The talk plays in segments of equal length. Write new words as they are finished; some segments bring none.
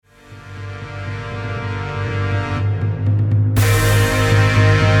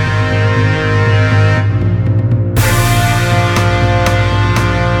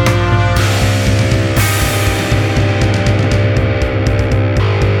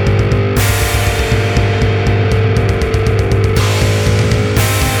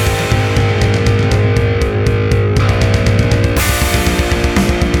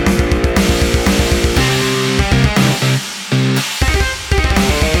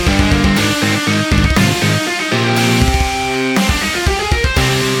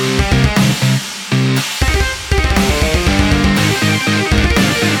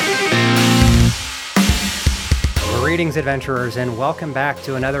Greetings, adventurers, and welcome back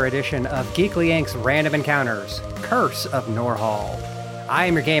to another edition of Geekly Inc.'s Random Encounters, Curse of Norhall. I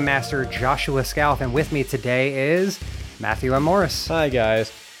am your Game Master, Joshua Scalf, and with me today is Matthew M. Morris. Hi,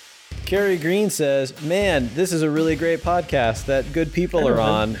 guys. Kerry Green says, man, this is a really great podcast that good people are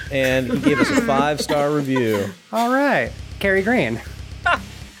on, and he gave us a 5-star review. All right, Kerry Green. That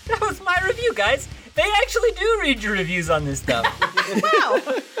was my review, guys. They actually do read your reviews on this stuff. Wow.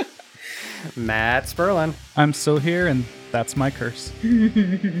 Matt Sperlin. I'm still here, and that's my curse.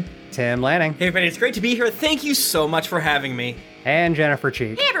 Tim Lanning. Hey everybody, it's great to be here. Thank you so much for having me. And Jennifer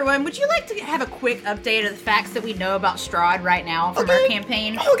Cheek. Hey everyone, would you like to have a quick update of the facts that we know about Strahd right now from our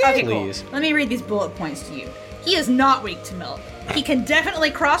campaign? Okay, Please. cool. Let me read these bullet points to you. He is not weak to milk. He can definitely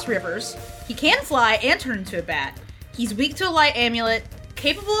cross rivers. He can fly and turn into a bat. He's weak to a light amulet.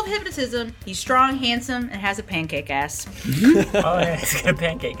 Capable of hypnotism. He's strong, handsome, and has a pancake ass. Oh, yeah, it's got a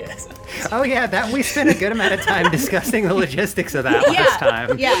pancake ass. Oh yeah, that we spent a good amount of time discussing the logistics of that last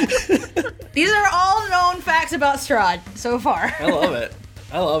time. Yeah. These are all known facts about Strahd so far. I love it.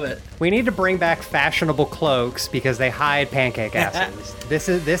 I love it. We need to bring back fashionable cloaks because they hide pancake asses.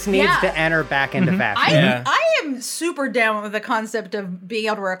 This needs to enter back into fashion. I am super down with the concept of being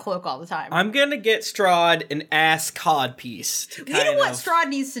able to wear a cloak all the time. I'm gonna get Strahd an ass cod piece. You know what Strahd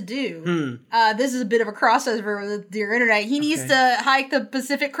needs to do? This is a bit of a crossover with your internet. He needs to hike the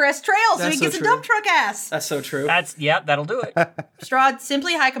Pacific Crest Trail so That's he so gets true. a dump truck ass. That's so true. That'll do it. Strahd,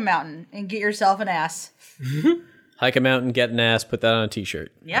 simply hike a mountain and get yourself an ass. Hike a mountain, get an ass, put that on a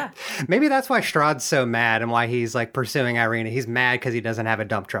t-shirt. Yeah. Maybe that's why Strahd's so mad and why he's like pursuing Irina. He's mad because he doesn't have a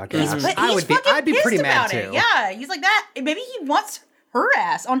dump truck. I'd be pretty mad too. Yeah, he's like that. Maybe he wants her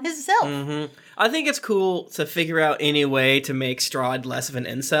ass on himself. I think it's cool to figure out any way to make Strahd less of an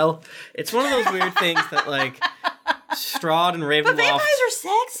incel. It's one of those weird things that like Strahd and Ravenloft. But vampires are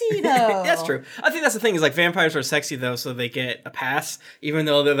sexy though. That's true. I think that's the thing is like vampires are sexy though, so they get a pass, even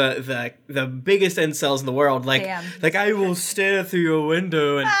though they're the biggest incels in the world. Like I will stare through your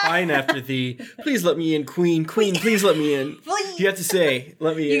window and pine after thee. Please let me in, Queen. Queen, please let me in. Please. You have to say,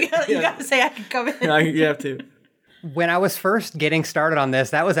 let me in. You gotta say I can come in. You have to. When I was first getting started on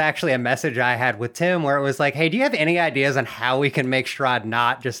this, that was actually a message I had with Tim where it was like, hey, do you have any ideas on how we can make Strahd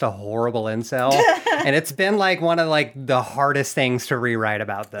not just a horrible incel? And it's been like one of like the hardest things to rewrite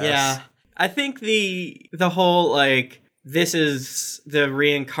about this. Yeah. I think the whole like this is the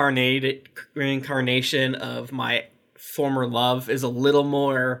reincarnation of my former love is a little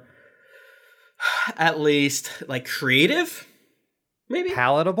more at least like creative. Maybe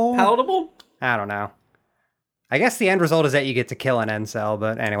Palatable? I don't know. I guess the end result is that you get to kill an incel,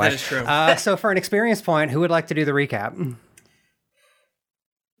 but anyway. That is true. So for an experience point, who would like to do the recap?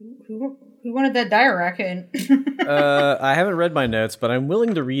 Who wanted that dire raccoon? I haven't read my notes, but I'm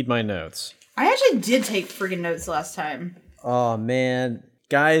willing to read my notes. I actually did take friggin' notes last time. Oh, man.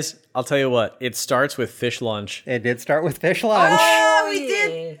 Guys, I'll tell you what. It starts with fish lunch. It did start with fish lunch. Oh, we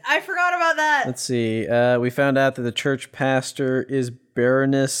did. I forgot about that. Let's see. We found out that the church pastor is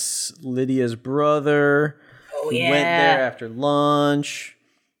Baroness Lydia's brother. We went there after lunch,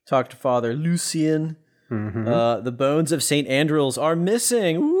 talked to Father Lucian. The bones of St. Andrils are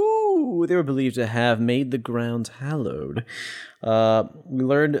missing. Ooh, they were believed to have made the grounds hallowed.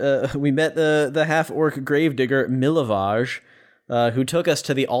 We met the half-orc gravedigger Milavage, who took us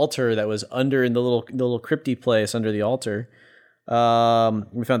to the altar that was under in the little crypty place under the altar. We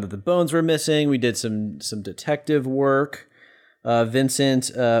found that the bones were missing. We did some detective work. Vincent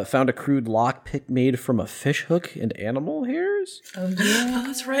found a crude lockpick made from a fish hook and animal hairs. Oh yeah,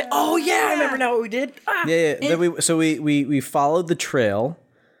 That's right. Oh yeah, I remember now what we did. Yeah. Then we followed the trail,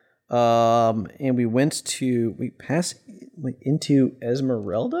 and we passed into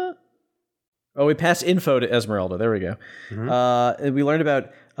Esmeralda. Oh, we passed info to Esmeralda. There we go. And we learned about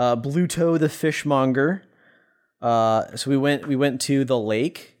Bluto the fishmonger. So we went to the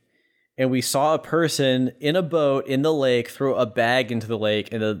lake. And we saw a person in a boat in the lake throw a bag into the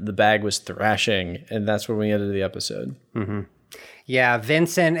lake, and the bag was thrashing, and that's where we ended the episode. Yeah,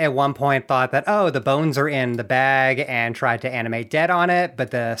 Vincent at one point thought that, the bones are in the bag and tried to animate dead on it, but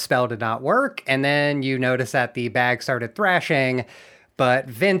the spell did not work. And then you notice that the bag started thrashing, but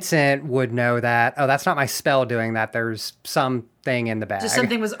Vincent would know that, that's not my spell doing that. There's something in the bag. just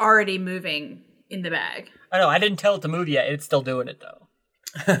something was already moving in the bag. I know, I didn't tell it to move yet. It's still doing it, though.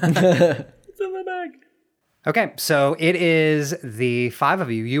 It's in the bag. Okay, so it is the 5 of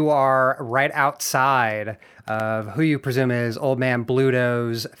you. You are right outside of who you presume is Old Man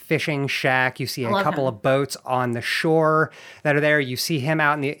Bluto's fishing shack. You see a couple of boats on the shore that are there. You see him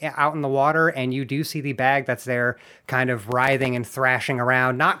out in the water, and you do see the bag that's there kind of writhing and thrashing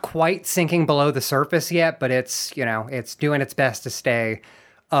around. Not quite sinking below the surface yet, but it's doing its best to stay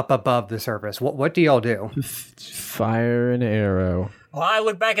up above the surface. What do y'all do? Fire an arrow. Well, I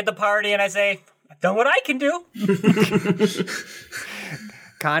look back at the party and I say, I've done what I can do.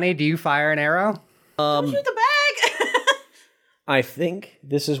 Connie, do you fire an arrow? Don't shoot the bag. I think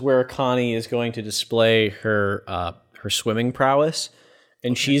this is where Connie is going to display her swimming prowess,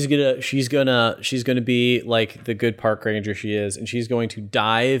 and she's gonna be like the good park ranger she is, and she's going to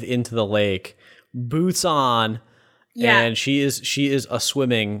dive into the lake, boots on. Yeah. And she is a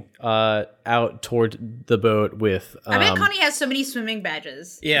swimming out toward the boat with. I bet Connie has so many swimming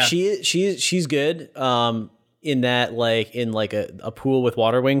badges. Yeah, she's good. In that in a pool with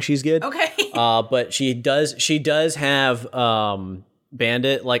water wings, she's good. Okay. But she does have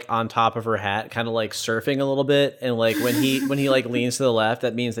Bandit like on top of her hat, kind of like surfing a little bit, and like when he leans to the left,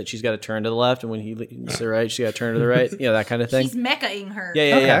 that means that she's got to turn to the left, and when he leans to the right, she got to turn to the right. That kind of thing. She's mecha-ing her.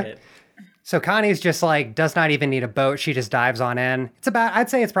 Yeah. So Connie's just does not even need a boat. She just dives on in. I'd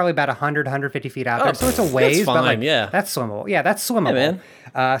say it's probably about 100, 150 feet out there. So it's a ways, that's fine, but that's swimmable. Yeah, that's swimmable.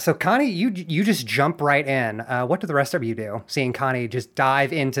 Yeah, man. So Connie, you just jump right in. What do the rest of you do? Seeing Connie just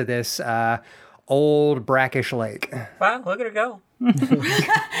dive into this old brackish lake. Wow, look at her go.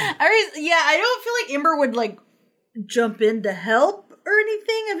 I don't feel like Ember would jump in to help or anything.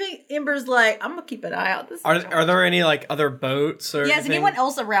 I think Ember's I'm gonna keep an eye out. Are there any other boats or? Yeah, is anyone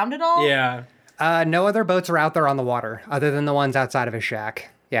else around at all? Yeah. No other boats are out there on the water other than the ones outside of his shack.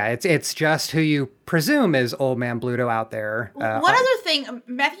 Yeah, it's just who you presume is Old Man Bluto out there. One other thing,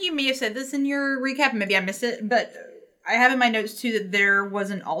 Matthew, you may have said this in your recap, maybe I missed it, but I have in my notes too that there was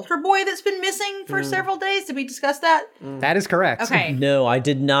an altar boy that's been missing for several days. Did we discuss that? That is correct. Okay. No, I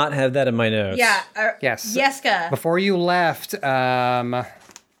did not have that in my notes. Yeah. Yes. Yeska. Before you left, Esmeralda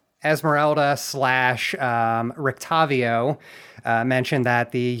 / Rictavio mentioned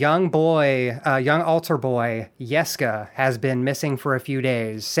that the young altar boy, Yeska, has been missing for a few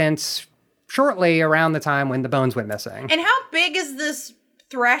days, since shortly around the time when the bones went missing. And how big is this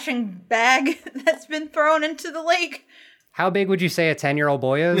thrashing bag that's been thrown into the lake? How big would you say a 10-year-old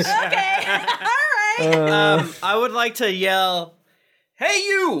boy is? Okay. All right. I would like to yell, "Hey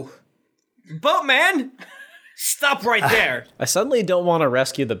you, boatman! Stop right there!" I suddenly don't want to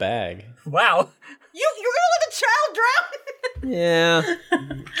rescue the bag. Wow. You're gonna let a child drown? Yeah.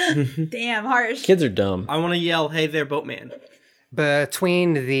 Damn, harsh. Kids are dumb. I want to yell, "Hey there, boatman!"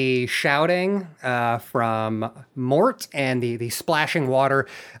 Between the shouting from Mort and the splashing water,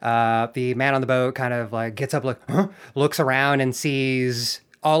 the man on the boat kind of gets up, looks around and sees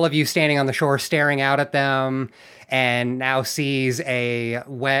all of you standing on the shore staring out at them, and now sees a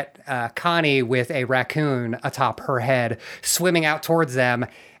wet Connie with a raccoon atop her head swimming out towards them.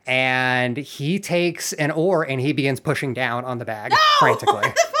 And he takes an oar and he begins pushing down on the bag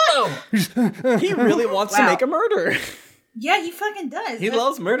frantically. He really wants to make a murder. Yeah, he fucking does. He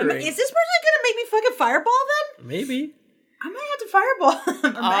loves murdering. Is this person gonna make me fucking fireball them? Maybe. I might have to fireball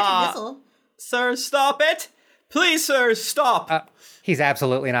them or magic missile. Sir, stop it! Please, sir, stop! He's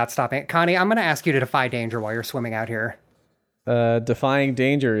absolutely not stopping. Connie, I'm going to ask you to defy danger while you're swimming out here. Defying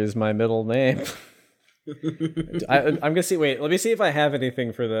danger is my middle name. I'm gonna see. Wait, let me see if I have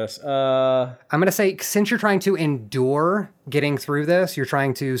anything for this. I'm gonna say, since you're trying to endure getting through this, you're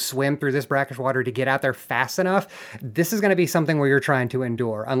trying to swim through this brackish water to get out there fast enough. This is gonna be something where you're trying to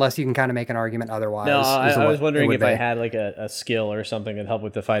endure, unless you can kind of make an argument otherwise. No, I was wondering if I had a skill or something that helped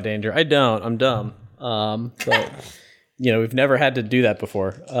with defy danger. I don't. I'm dumb. But we've never had to do that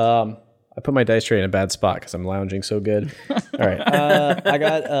before. I put my dice tray in a bad spot because I'm lounging so good. All right. I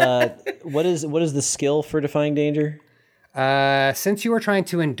got, what is the skill for defying danger? Since you are trying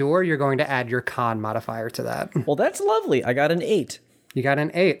to endure, you're going to add your con modifier to that. Well, that's lovely. I got an 8. You got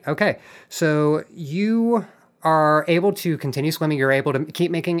an 8. Okay. So you are able to continue swimming. You're able to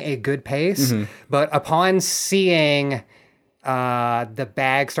keep making a good pace. Mm-hmm. But upon seeing the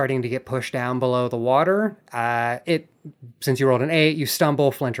bag starting to get pushed down below the water, since you rolled an 8, you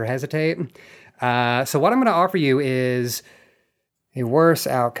stumble, flinch, or hesitate. So what I'm going to offer you is a worse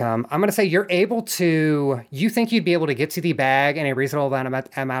outcome. I'm going to say you think you'd be able to get to the bag in a reasonable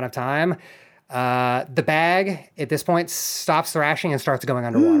amount of time. The bag, at this point, stops thrashing and starts going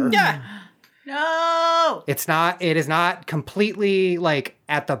underwater. Yeah. No. It is not completely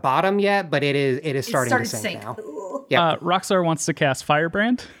at the bottom yet, but it is starting to sink now. Yeah. Roxar wants to cast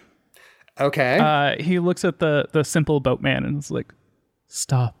Firebrand. Okay. He looks at the simple boatman and is like,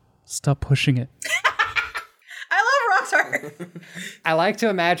 stop pushing it. I love Roxar. I like to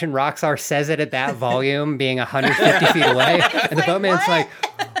imagine Roxar says it at that volume, being 150 feet away, and the boatman's like,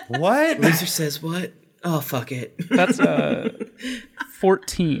 what? Loser says what? Oh, fuck it. That's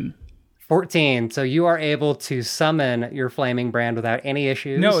 14. 14. So you are able to summon your flaming brand without any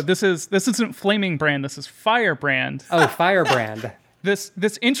issues. No, this isn't flaming brand. This is firebrand. Oh, firebrand. This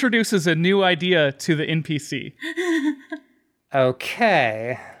introduces a new idea to the NPC.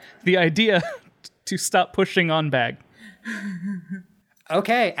 Okay. The idea to stop pushing on bag.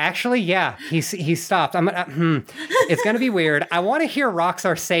 Okay, actually, yeah, he stopped. It's gonna be weird. I want to hear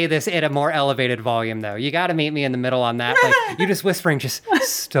Roxar say this at a more elevated volume, though. You got to meet me in the middle on that. Like you just whispering, just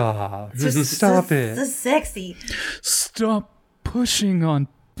stop, just stop it. This is sexy. Stop pushing on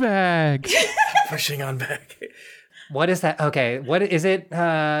bag. Pushing on back. What is that? Okay, what is it?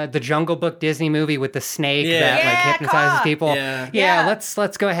 The Jungle Book Disney movie with the snake Yeah. that like Yeah, hypnotizes Ka. people. Yeah.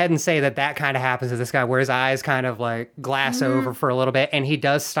 Let's go ahead and say that kind of happens to this guy, where his eyes kind of like glass over for a little bit, and he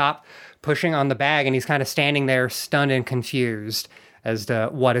does stop pushing on the bag, and he's kind of standing there, stunned and confused as to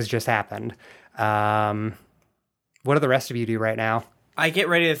what has just happened. What do the rest of you do right now? I get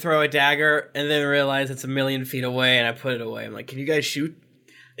ready to throw a dagger and then realize it's a million feet away, and I put it away. I'm like, can you guys shoot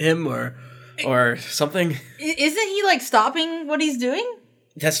him or something? Isn't he like stopping what he's doing?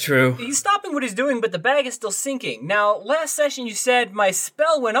 That's true. He's stopping what he's doing, but the bag is still sinking. Now, last session you said my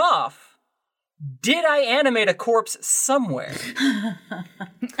spell went off. Did I animate a corpse somewhere?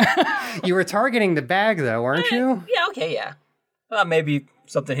 You were targeting the bag, though, weren't you? Yeah, okay, yeah. Maybe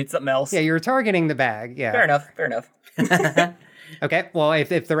something hit something else. Yeah, you were targeting the bag. Yeah. Fair enough. Okay, well,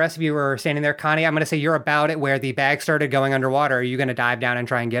 if the rest of you were standing there, Connie, I'm going to say you're about it where the bag started going underwater. Are you going to dive down and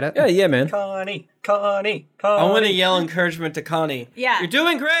try and get it? Yeah, man. Connie. I want to yell encouragement to Connie. Yeah. You're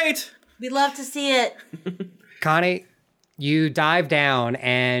doing great! We'd love to see it. Connie, you dive down,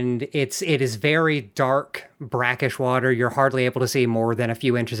 and it is very dark, brackish water. You're hardly able to see more than a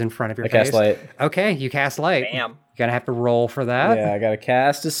few inches in front of your I face. cast light. Okay, you cast light. Bam. You're going to have to roll for that. Yeah, I gotta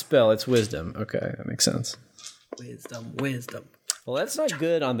cast a spell. It's wisdom. Okay, that makes sense. Wisdom. Well, that's not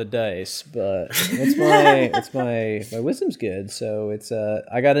good on the dice, but it's my wisdom's good. So it's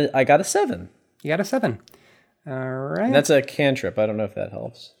I got a 7. You got a 7. All right. And that's a cantrip. I don't know if that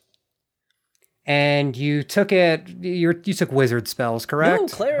helps. And you took it. You took wizard spells,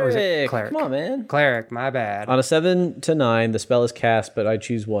 correct? No, Or was it cleric. Come on, man. Cleric. My bad. On a 7 to 9, the spell is cast, but I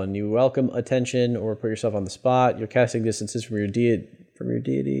choose one. You welcome attention or put yourself on the spot. Your casting distances from your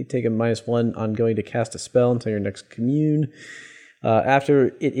deity. Take a -1 on going to cast a spell until your next commune.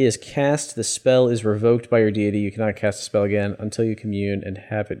 After it is cast, the spell is revoked by your deity. You cannot cast a spell again until you commune and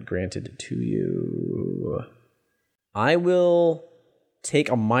have it granted to you. I will take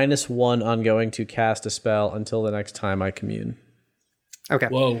a -1 on going to cast a spell until the next time I commune. Okay.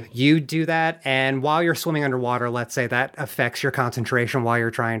 Whoa. You do that, and while you're swimming underwater, let's say that affects your concentration while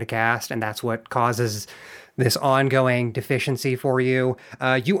you're trying to cast, and that's what causes this ongoing deficiency for you.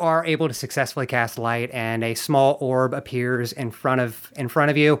 You are able to successfully cast light, and a small orb appears in front of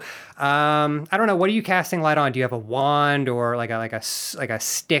you. I don't know. What are you casting light on? Do you have a wand or like a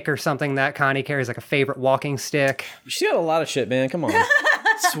stick or something that Connie carries, like a favorite walking stick? She's got a lot of shit, man. Come on.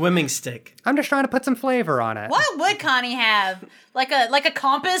 Swimming stick. I'm just trying to put some flavor on it. What would Connie have? Like a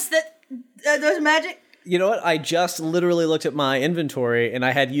compass that does magic? You know what? I just literally looked at my inventory and I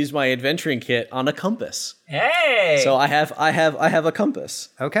had used my adventuring kit on a compass. Hey! So I have a compass.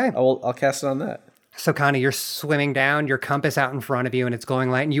 Okay. I'll cast it on that. So, Connie, you're swimming down, your compass out in front of you, and it's going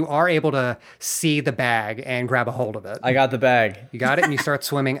light, and you are able to see the bag and grab a hold of it. I got the bag. You got it, and you start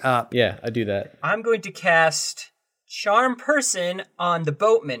swimming up. Yeah, I do that. I'm going to cast Charm Person on the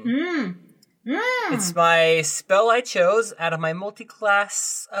boatman. It's my spell I chose out of my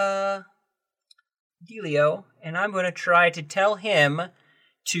multi-class dealio, and I'm going to try to tell him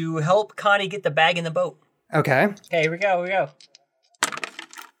to help Connie get the bag in the boat. Okay. Okay, here we go.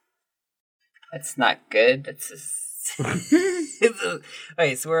 That's not good. That's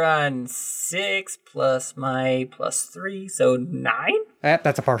okay, so we're on 6 plus my +3, so 9?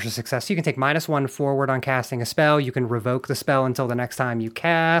 That's a partial success. You can take -1 forward on casting a spell. You can revoke the spell until the next time you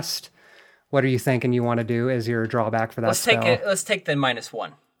cast. What are you thinking you want to do as your drawback for that spell? Let's take the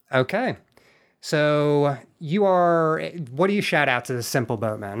 -1. Okay. So what do you shout out to the simple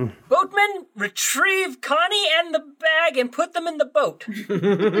boatman? Boatman, retrieve Connie and the bag and put them in the boat.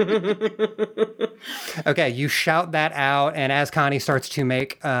 Okay, you shout that out, and as Connie starts to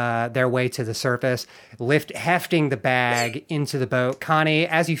make their way to the surface, hefting the bag into the boat, Connie,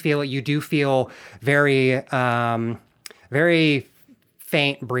 as you feel it, you do feel very, very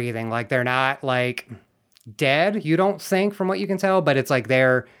faint breathing. Like they're not like dead, you don't think, from what you can tell, but it's like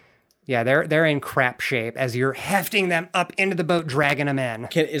they're in crap shape as you're hefting them up into the boat, dragging them in.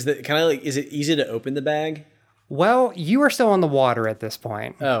 Is it easy to open the bag? Well, you are still on the water at this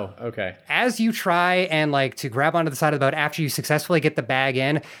point. Oh, okay. As you try and like to grab onto the side of the boat, after you successfully get the bag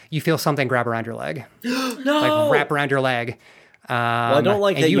in, you feel something grab around your leg. No! Like wrap around your leg. Well, I don't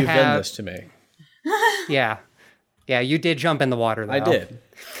like that you've done this to me. Yeah. Yeah, you did jump in the water, though. I did.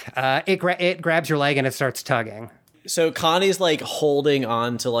 It grabs your leg and it starts tugging. So Connie's like holding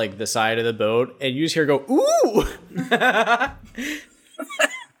on to like the side of the boat, and you just hear go, ooh!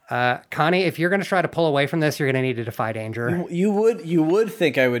 Connie, if you're going to try to pull away from this, you're going to need to defy danger. You would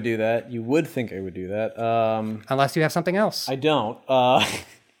think I would do that. You would think I would do that. Unless you have something else. I don't.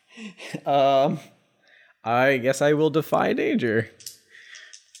 I guess I will defy danger.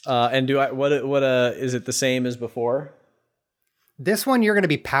 And do I? What? Is it the same as before? This one you're going to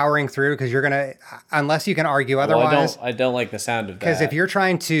be powering through because you're going to, unless you can argue otherwise. I don't like the sound of that. Because if you're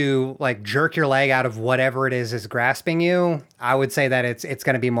trying to like jerk your leg out of whatever it is grasping you, I would say that it's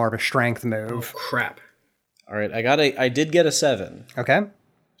going to be more of a strength move. Oh, crap. All right, I did get a 7. Okay.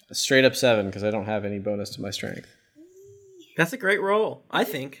 A straight up 7 because I don't have any bonus to my strength. That's a great roll, I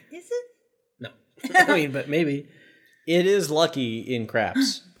think. Is it? No. I mean, but maybe. It is lucky in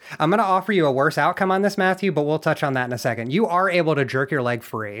craps. I'm going to offer you a worse outcome on this, Matthew, but we'll touch on that in a second. You are able to jerk your leg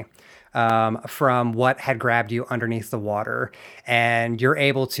free from what had grabbed you underneath the water, and you're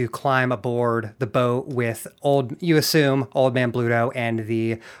able to climb aboard the boat with Old Man Bluto and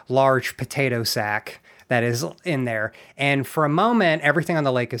the large potato sack that is in there. And for a moment, everything on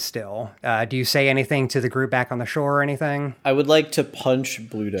the lake is still. Do you say anything to the group back on the shore or anything? I would like to punch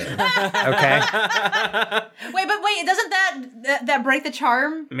Bluto. Okay. Wait, doesn't that break the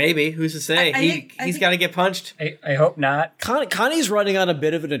charm? Maybe. Who's to say? He's got to get punched. I hope not. Connie's running on a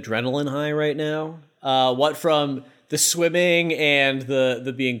bit of an adrenaline high right now. What from the swimming and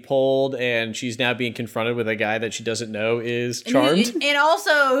the being pulled, and she's now being confronted with a guy that she doesn't know is charmed. And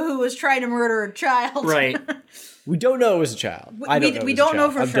also who was trying to murder a child. Right. We don't know it was a child. We don't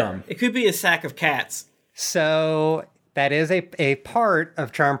know for I'm sure. dumb. It could be a sack of cats. So that is a part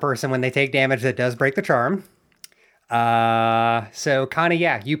of Charm Person when they take damage that does break the charm. So Connie,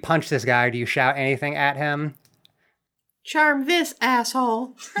 yeah, you punch this guy. Do you shout anything at him? Charm this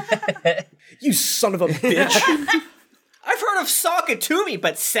asshole. You son of a bitch. I've heard of sock it to me,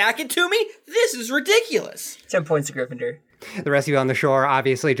 but sack it to me? This is ridiculous. 10 points to Gryffindor. The rest of you on the shore,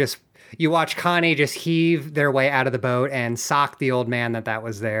 obviously, you watch Connie just heave their way out of the boat and sock the old man that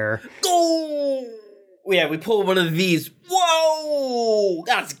was there. Oh! Yeah, we pull one of these. Whoa!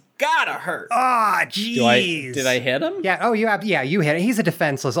 That's gotta hurt. Ah, jeez. Did I hit him? Yeah. Oh, you hit him. He's a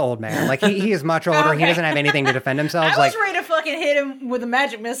defenseless old man. Like he is much older. Okay. He doesn't have anything to defend himself. I was ready to fucking hit him with a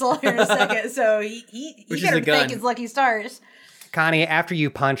magic missile here in a second, so he better thank his lucky stars. Connie, after you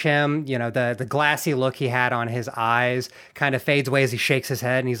punch him, you know, the glassy look he had on his eyes kind of fades away as he shakes his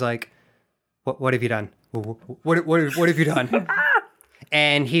head and he's like, What have you done? What have you done?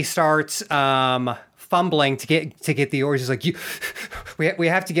 And he starts fumbling to get the oars. He's like, we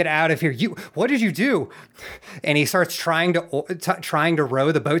have to get out of here. What did you do? And he starts trying to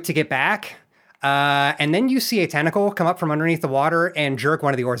row the boat to get back. And then you see a tentacle come up from underneath the water and jerk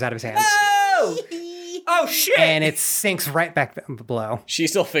one of the oars out of his hands. Oh! Oh, shit! And it sinks right back below. She's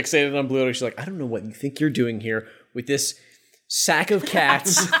still fixated on Bluto. She's like, I don't know what you think you're doing here with this sack of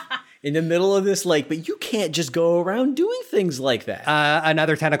cats in the middle of this lake, but you can't just go around doing things like that.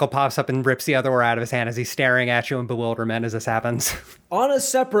 Another tentacle pops up and rips the other oar out of his hand as he's staring at you in bewilderment as this happens. On a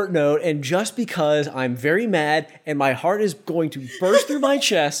separate note, and just because I'm very mad and my heart is going to burst through my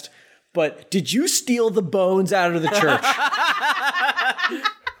chest, but did you steal the bones out of the church?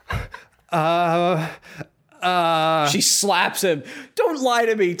 She slaps him. Don't lie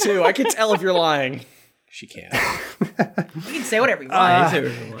to me, too. I can tell if you're lying. She can't. You can say whatever you want.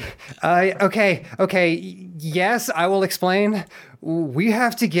 Okay. Yes, I will explain. We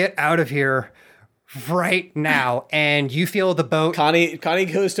have to get out of here right now. And you feel the boat. Connie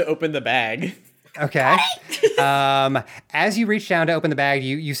goes to open the bag. Okay. As you reach down to open the bag,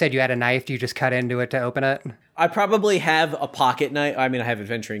 you said you had a knife. Do you just cut into it to open it? I probably have a pocket knife. I mean, I have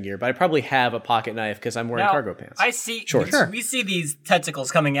adventuring gear, but I probably have a pocket knife because I'm wearing cargo pants. I see. Sure. We see these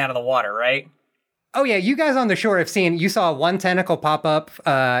tentacles coming out of the water, right? Oh, yeah. You guys on the shore have seen, you saw one tentacle pop up,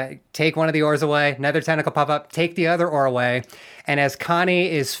 take one of the oars away, another tentacle pop up, take the other oar away. And as Connie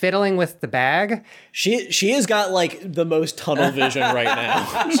is fiddling with the bag, she has got like the most tunnel vision right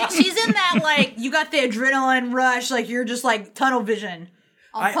now. She's in that, like, you got the adrenaline rush, like you're just like tunnel vision.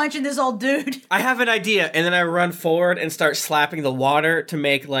 I'm punching this old dude. I have an idea, and then I run forward and start slapping the water to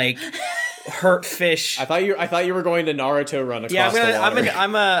make like hurt fish. I thought you were going to Naruto run across the water.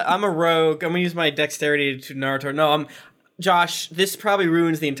 I'm a rogue. I'm gonna use my dexterity to Naruto. No, Josh, this probably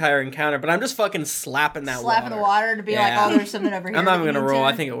ruins the entire encounter, but I'm just fucking slapping that water. Slapping the water to be like, oh, there's something over here. I'm not even gonna roll.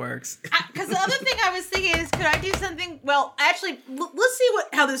 I think it works. Because the other thing I was thinking is, could I do something? Well, actually, let's see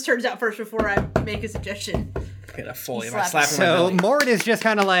how this turns out first before I make a suggestion. Get a fully. Am I slapping my belly? Mort is just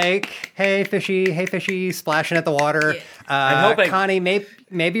kind of like, hey fishy, splashing at the water. I'm hoping. Connie,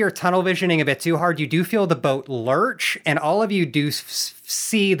 maybe you're tunnel visioning a bit too hard. You do feel the boat lurch, and all of you do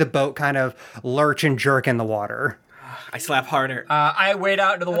see the boat kind of lurch and jerk in the water. I slap harder. I wade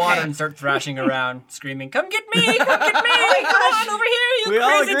out into the water and start thrashing around, screaming, "Come get me! Come get me! Come on over here, you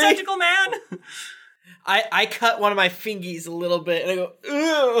crazy tentacle man!" I cut one of my fingies a little bit, and I go,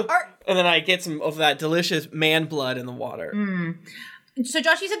 ugh, and then I get some of that delicious man blood in the water. So,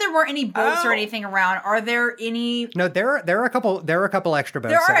 Josh, you said there weren't any boats or anything around. Are there any? No, there are a couple extra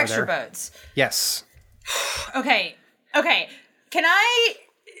boats. There are extra boats. Yes. Okay. Can I?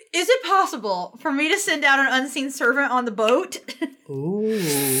 Is it possible for me to send out an unseen servant on the boat?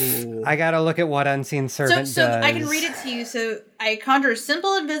 Ooh. I gotta look at what unseen servant does. So I can read it to you. So I conjure a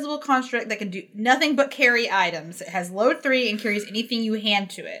simple invisible construct that can do nothing but carry items. It has load 3 and carries anything you hand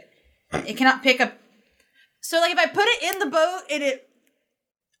to it. It cannot pick up. So like if I put it in the boat and it.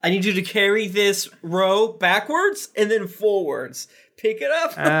 I need you to carry this row backwards and then forwards. Pick it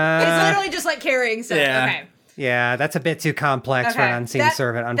up. It's literally just like carrying stuff. Yeah. Okay. Yeah, that's a bit too complex for an unseen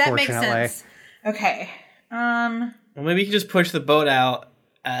servant, unfortunately. That makes sense. Okay. Well, maybe you can just push the boat out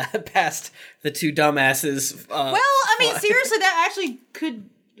past the two dumbasses. Well, I mean, seriously, that actually could.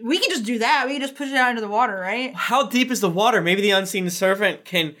 We can just do that. We can just push it out into the water, right? How deep is the water? Maybe the unseen servant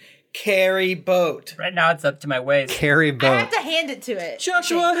can carry boat. Right now, it's up to my waist. Carry boat. I have to hand it to it.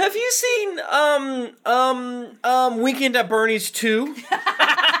 Joshua, have you seen Weekend at Bernie's 2?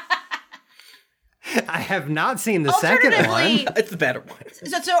 I have not seen the second one. It's the better one.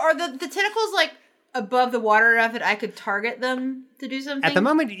 So are the tentacles like above the water enough that I could target them to do something? At the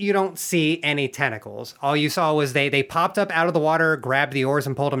moment, you don't see any tentacles. All you saw was they popped up out of the water, grabbed the oars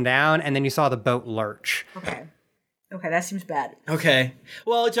and pulled them down, and then you saw the boat lurch. Okay, that seems bad. Okay.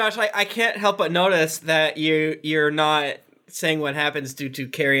 Well, Josh, I can't help but notice that you're not saying what happens due to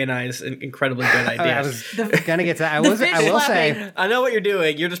Carrie and I's incredibly good idea. I was gonna get to that. I will say, I know what you're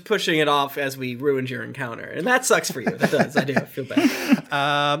doing. You're just pushing it off as we ruined your encounter, and that sucks for you. That does. I do. I feel bad.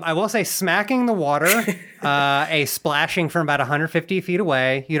 I will say, smacking the water, a splashing from about 150 feet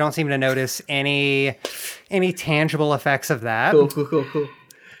away. You don't seem to notice any tangible effects of that. Cool.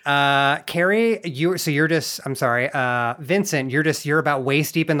 Carrie, Vincent, you're about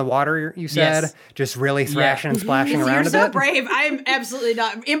waist deep in the water, you said? Yes. Just really thrashing and splashing around You're a bit? so brave. I'm absolutely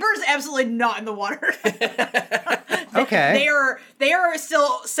not. Ember's absolutely not in the water. Okay. They are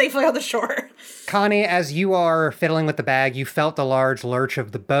still safely on the shore. Connie, as you are fiddling with the bag, you felt the large lurch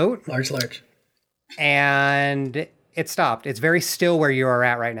of the boat. Large lurch. And it stopped. It's very still where you are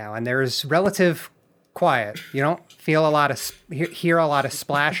at right now, and there's relative quiet. You don't feel hear a lot of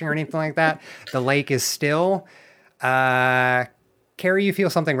splashing or anything like that. The lake is still. Carrie, you feel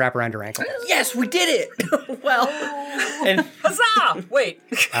something wrap around your ankle. Yes, we did it. Well, and huzzah! Wait.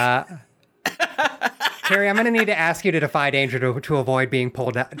 Carrie, I'm going to need to ask you to defy danger to avoid being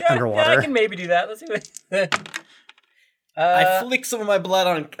pulled underwater. Yeah, I can maybe do that. Let's see what. I flick some of my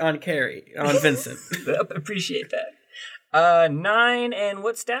blood on Carrie, on Vincent. Appreciate that. 9 and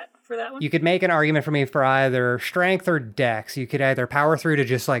what stat for that one? You could make an argument for me for either strength or dex. You could either power through to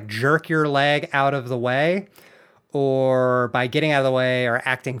just like jerk your leg out of the way, or by getting out of the way or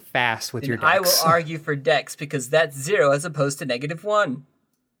acting fast with your dex. I will argue for dex because that's 0 as opposed to -1.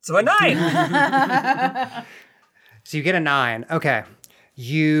 So a 9. So you get a 9. Okay.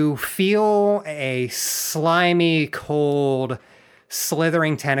 You feel a slimy, cold,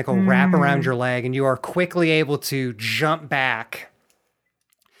 slithering tentacle wrap around your leg, and you are quickly able to jump back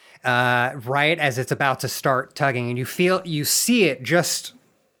right as it's about to start tugging. And you see it just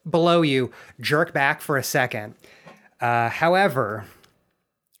below you jerk back for a second. However,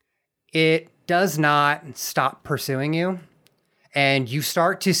 it does not stop pursuing you. And you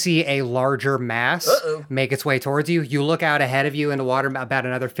start to see a larger mass make its way towards you. You look out ahead of you in the water about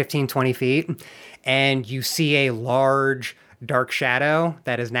another 15, 20 feet, and you see a large dark shadow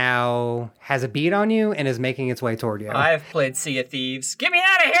that has a bead on you and is making its way toward you. I've played Sea of Thieves. Get me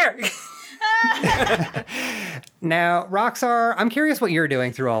out of here! Now, Roxar, I'm curious what you're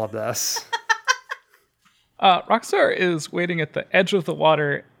doing through all of this. Roxar is waiting at the edge of the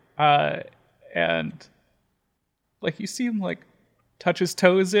water, and like you see him like touch his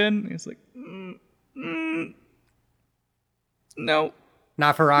toes in. He's like, no.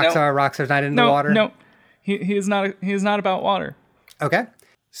 Not for Roxar. No. Roxar's not in the water. No, he is not about water. Okay.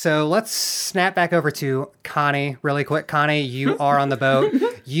 So let's snap back over to Connie really quick. Connie, you are on the boat.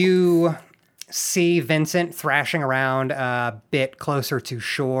 You see Vincent thrashing around a bit closer to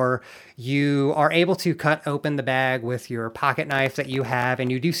shore. You are able to cut open the bag with your pocket knife that you have,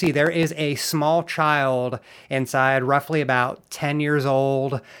 and you do see there is a small child inside, roughly about 10 years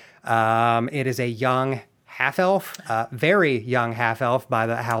old. It is a young half-elf, very young half-elf by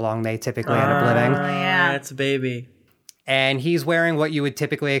how long they typically end up living. Yeah. That's a baby. And he's wearing what you would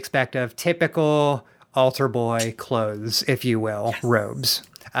typically expect of typical altar boy clothes, if you will, robes.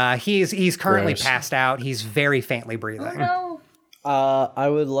 He's currently Gross. passed out. He's very faintly breathing. No. I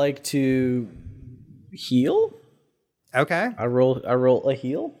would like to heal. Okay. I roll a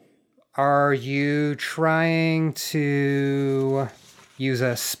heal. Are you trying to use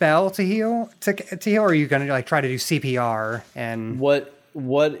a spell to heal? To heal, or are you going to try to do CPR? And What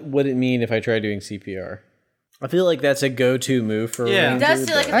would it mean if I tried doing CPR? I feel like that's a go-to move for a Yeah. It ranger, does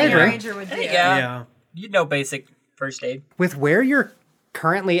feel like a but- I thing a agree. ranger would do. Yeah. You know basic first aid. with where you're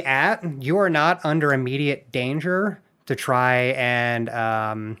currently at, you are not under immediate danger to try and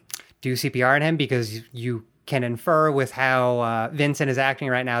do CPR on him, because you can infer with how Vincent is acting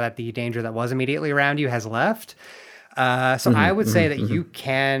right now that the danger that was immediately around you has left. So I would say that you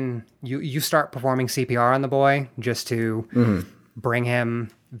can you start performing CPR on the boy just to bring him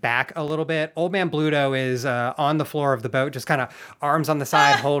back a little bit. Old Man Bluto is on the floor of the boat, just kind of arms on the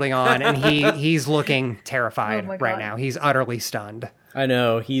side, holding on, and he's looking terrified Oh my right God. now. He's utterly stunned. I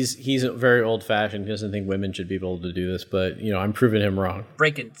know he's very old-fashioned. He doesn't think women should be able to do this, but I'm proving him wrong.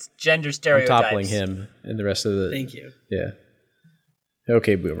 Breaking gender I'm stereotypes. toppling him and the rest of the. Thank you. Yeah.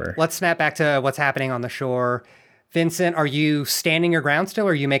 Okay, Boomer. Let's snap back to what's happening on the shore. Vincent, are you standing your ground still,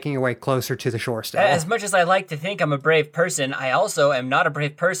 or are you making your way closer to the shore still? As much as I like to think I'm a brave person, I also am not a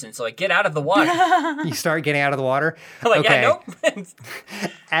brave person, so I get out of the water. You start getting out of the water? I'm like, Okay. yeah, nope.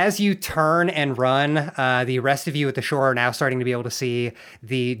 As you turn and run, the rest of you at the shore are now starting to be able to see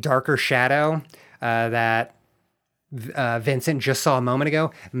the darker shadow that Vincent just saw a moment ago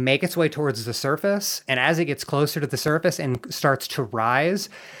make its way towards the surface. And as it gets closer to the surface and starts to rise,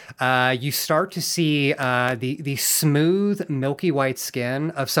 you start to see the smooth, milky white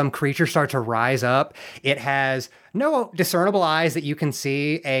skin of some creature start to rise up. It has no discernible eyes that you can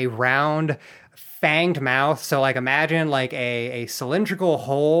see, a round, fanged mouth. So imagine a cylindrical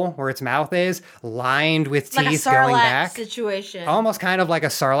hole where its mouth is, lined with Like a teeth going Sarlacc back. situation. Almost kind of like a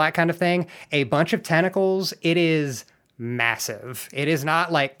sarlacc kind of thing. A bunch of tentacles. It is massive. It is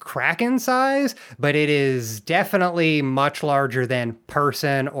not like Kraken size, but it is definitely much larger than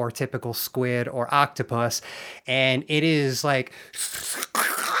person or typical squid or octopus. And it is like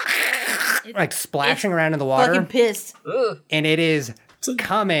splashing around in the water. Fucking pissed. And it is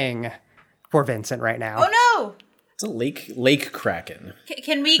coming for Vincent right now. Oh It's a lake kraken. no!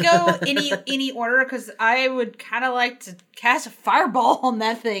 Can we go any order? Because I would kind of like to cast a fireball on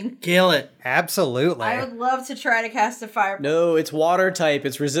that thing. Kill it. Absolutely. I would love to try to cast a fireball. No, it's water type.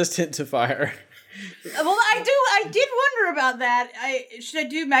 It's resistant to fire. Well, I did wonder about that. Should I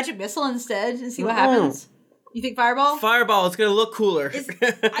do magic missile instead and see what happens? You think fireball? Fireball. It's gonna look cooler.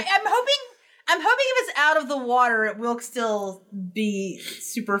 I'm hoping if it's out of the water, it will still be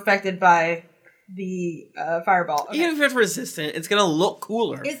super affected by the fireball. Okay. Even if it's resistant, it's gonna look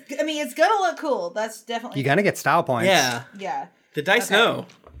cooler. It's gonna look cool. That's definitely You're going to get style points. Yeah. yeah. The dice know.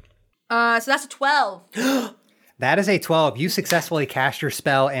 So that's a 12. That is a 12. You successfully cast your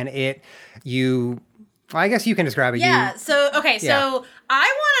spell, and I guess you can describe it. Yeah. So Yeah. so I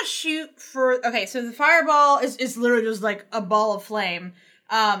want to shoot for. Okay, so the fireball is literally just like a ball of flame.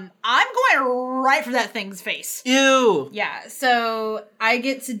 I'm going right for that thing's face. Ew. Yeah. So I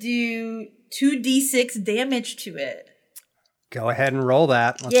get to do 2d6 damage to it. Go ahead and roll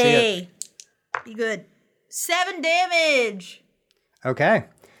that. Let's see it. Yay! Be good. 7 damage. Okay.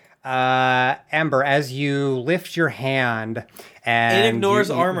 Ember, as you lift your hand and It ignores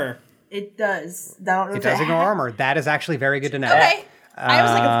you- armor. It does. I don't know It if does ignore armor. That is actually very good to know. Okay. I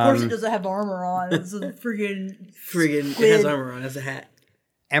was like, of course it doesn't have armor on. It's a friggin' Friggin' squid. it has armor on as a hat.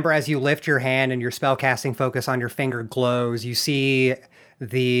 Ember, as you lift your hand and your spellcasting focus on your finger glows, you see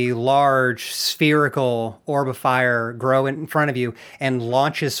the large spherical orb of fire grow in front of you and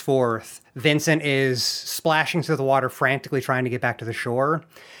launches forth. Vincent is splashing through the water, frantically trying to get back to the shore.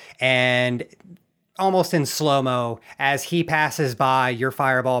 And almost in slow-mo, as he passes by, your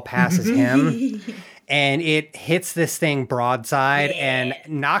fireball passes him. and it hits this thing broadside and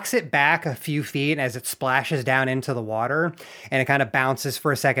knocks it back a few feet as it splashes down into the water, and it kind of bounces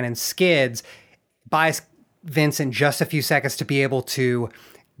for a second and skids. Buys Vincent just a few seconds to be able to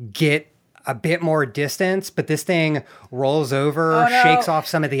get a bit more distance, but this thing rolls over, shakes off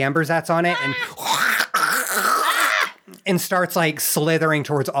some of the embers that's on it, and starts like slithering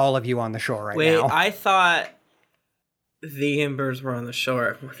towards all of you on the shore now. Wait, I thought the embers were on the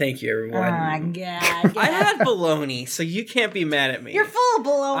shore. Thank you, everyone. Oh my god. I had bologna, so you can't be mad at me. You're full of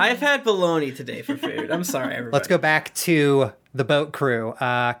baloney. I've had bologna today for food. I'm sorry, everybody. Let's go back to the boat crew.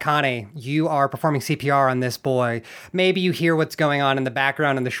 Connie, you are performing CPR on this boy. Maybe you hear what's going on in the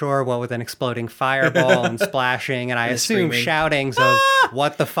background on the shore, well, with an exploding fireball and splashing, and I assume screaming. shoutings of,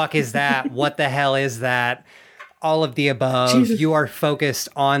 what the fuck is that? What the hell is that? All of the above. Jesus. You are focused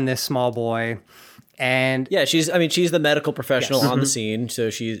on this small boy. And yeah, she's the medical professional on the scene,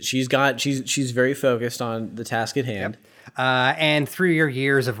 so she's very focused on the task at hand. Yep. And through your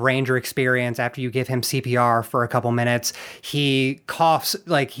years of ranger experience, after you give him CPR for a couple minutes, he coughs,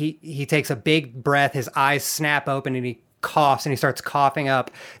 like he takes a big breath, his eyes snap open, and he coughs, and he starts coughing up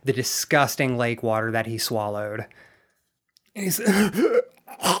the disgusting lake water that he swallowed. And he's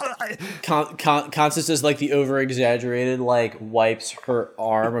Constance is like the over-exaggerated, like wipes her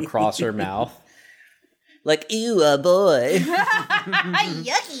arm across her mouth. Like, ew, boy.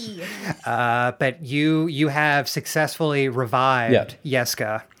 Yucky. But you have successfully revived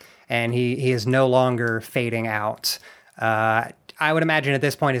Yeska, and he is no longer fading out. I would imagine at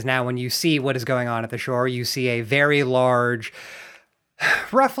this point is now when you see what is going on at the shore, you see a very large,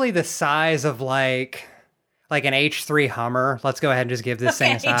 roughly the size of like an H3 Hummer. Let's go ahead and just give this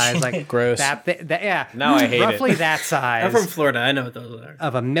thing a size. Like gross. Yeah. Now I hate roughly it. that size. I'm from Florida. I know what those are.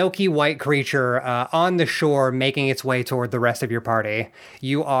 Of a milky white creature on the shore making its way toward the rest of your party.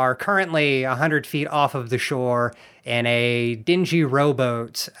 You are currently 100 feet off of the shore in a dingy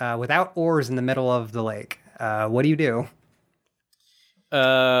rowboat without oars in the middle of the lake. What do you do?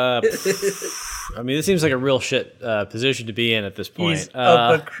 I mean, this seems like a real shit position to be in at this point. He's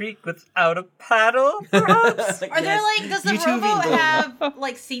up a creek without a paddle, perhaps? Are there like, does the rowboat have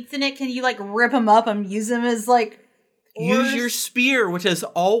like seats in it? Can you like rip them up and use them as like oars? Use your spear, which has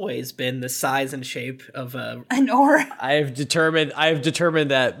always been the size and shape of an oar. I've determined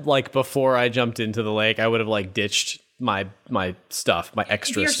that like before I jumped into the lake, I would have like ditched my stuff, my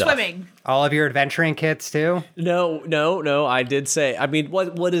extra You're stuff. swimming. All of your adventuring kits too? No. I did say. I mean,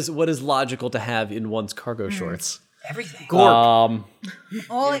 what is logical to have in one's cargo shorts? Everything. Gorp.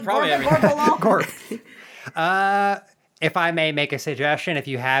 Like probably Gorp. If I may make a suggestion, if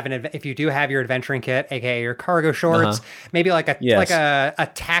you do have your adventuring kit, aka your cargo shorts, maybe like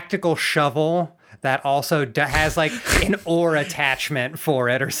a tactical shovel that also has like an oar attachment for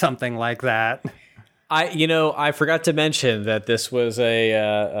it or something like that. I forgot to mention that this was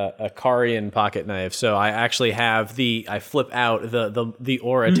a Karian pocket knife, so I actually have I flip out the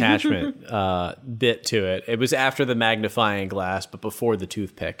oar attachment bit to it. It was after the magnifying glass, but before the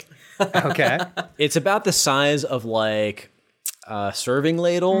toothpick. Okay. It's about the size of like a serving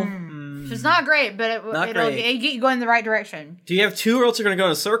ladle. Which is not great, but it'll get you going in the right direction. Do you have two, or else you're going to go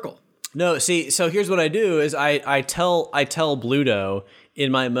in a circle? No, see, so here's what I do is I tell Bluto in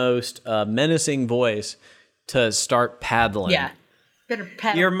my most menacing voice to start paddling. Yeah. Better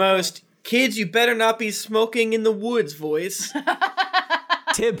paddle. Your most, kids, you better not be smoking in the woods voice.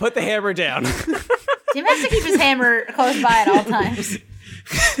 Tim, put the hammer down. Tim has to keep his hammer close by at all times.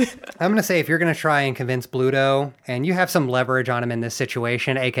 I'm going to say if you're going to try and convince Bluto, and you have some leverage on him in this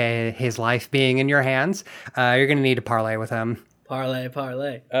situation, aka his life being in your hands, you're going to need to parlay with him. Parlay.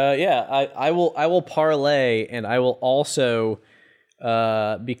 I will parlay, and I will also,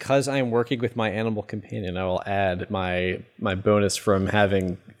 because I'm working with my animal companion, I will add my bonus from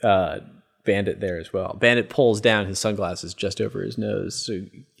having Bandit there as well. Bandit pulls down his sunglasses just over his nose, so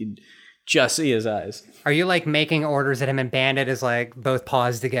you can just see his eyes. Are you like making orders at him, and Bandit is like both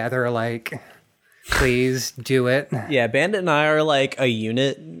paws together, like, please do it? Yeah, Bandit and I are like a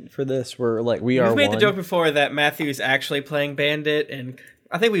unit for this. We are We've made one. the joke before that Matthew's actually playing Bandit, and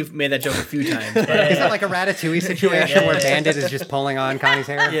I think we've made that joke a few times. But Is it like a Ratatouille situation where Bandit is just pulling on Connie's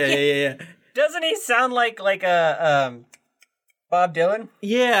hair? Yeah. Doesn't he sound like a Bob Dylan?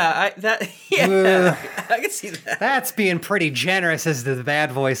 Yeah, I can see that. That's being pretty generous as the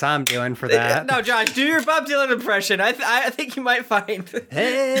bad voice I'm doing for that. No, Josh, do your Bob Dylan impression. I think you might find.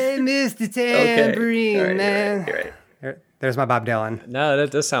 Hey, Mr. Tambourine Okay. Man. You're right. There's my Bob Dylan. No, that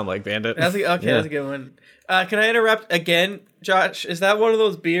does sound like Bandit. That's a good one. Can I interrupt again, Josh? Is that one of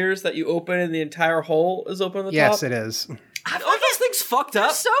those beers that you open and the entire hole is open on the top? Yes, it is. Aren't those things fucked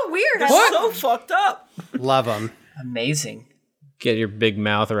up. So weird. They're so fucked up. Love them. Amazing. Get your big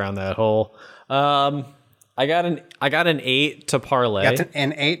mouth around that hole. I got an 8 to parlay. That's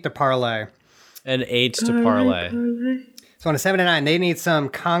an 8 to parlay. An 8 to parlay. So on a 7 to 9, they need some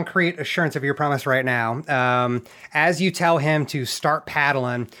concrete assurance of your promise right now. As you tell him to start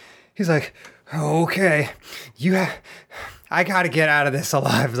paddling, he's like, okay, I gotta get out of this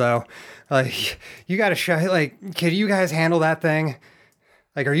alive though. Like, you gotta can you guys handle that thing?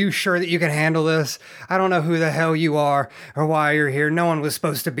 Like, are you sure that you can handle this? I don't know who the hell you are or why you're here. No one was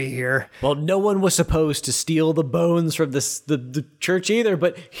supposed to be here. Well, no one was supposed to steal the bones from the church either,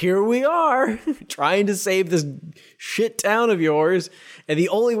 but here we are, trying to save this shit town of yours. And the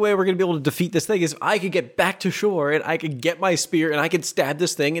only way we're going to be able to defeat this thing is if I could get back to shore and I could get my spear and I could stab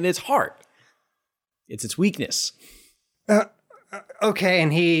this thing in its heart. It's its weakness. Okay,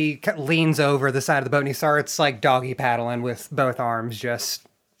 and he leans over the side of the boat and he starts like doggy paddling with both arms, just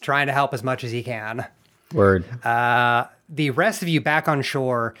trying to help as much as he can. Word. The rest of you back on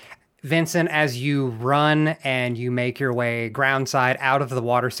shore, Vincent, as you run and you make your way groundside out of the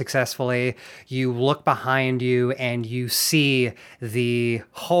water successfully, you look behind you and you see the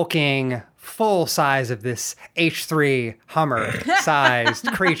hulking full size of this H3 Hummer-sized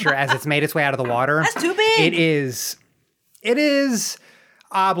creature as it's made its way out of the water. That's too big! It is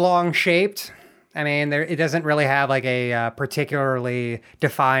oblong shaped. I mean, it doesn't really have like a particularly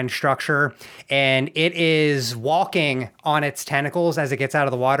defined structure. And it is walking on its tentacles as it gets out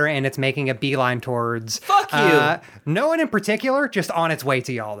of the water, and it's making a beeline towards... Fuck you! No one in particular, just on its way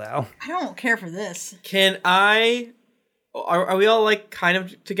to y'all, though. I don't care for this. Can I... Are we all, like, kind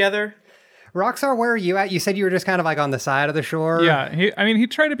of together? Roxar, where are you at? You said you were just kind of like on the side of the shore. Yeah, he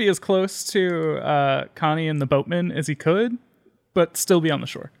tried to be as close to Connie and the boatman as he could, but still be on the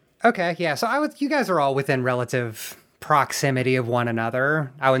shore. Okay, yeah. So you guys are all within relative proximity of one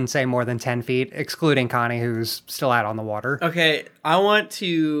another. I wouldn't say more than 10 feet, excluding Connie, who's still out on the water. Okay, I want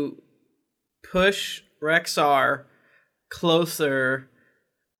to push Rexar closer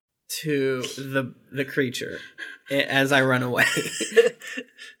to the creature as I run away.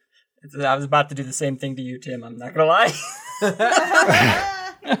 I was about to do the same thing to you, Tim. I'm not gonna lie.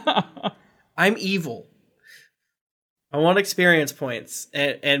 I'm evil. I want experience points.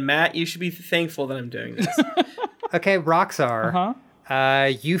 And Matt, you should be thankful that I'm doing this. Okay, Roxar.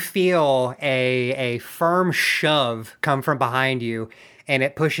 You feel a firm shove come from behind you, and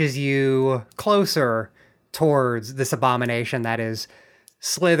it pushes you closer towards this abomination that is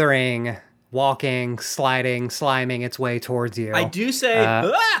slithering, walking, sliding, sliming its way towards you. I do say,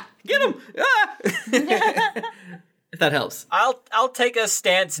 get him! Ah! If that helps. I'll take a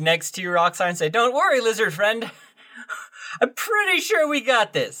stance next to you, Roxar, and say, "Don't worry, lizard friend. I'm pretty sure we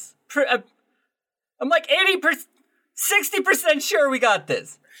got this. I'm like 60% sure we got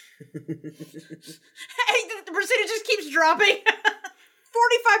this." Hey, the percentage just keeps dropping.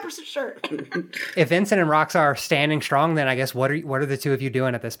 45% sure. If Vincent and Roxar are standing strong, then I guess what are the two of you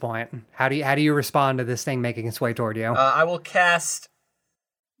doing at this point? How do you respond to this thing making its way toward you? I will cast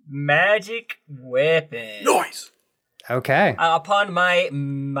Magic Weapon. Noise. Okay. Upon my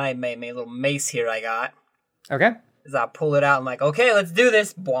little mace here I got. Okay. As I pull it out, I'm like, okay, let's do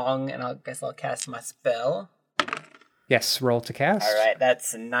this. Bwong, and I'll cast my spell. Yes, roll to cast. All right,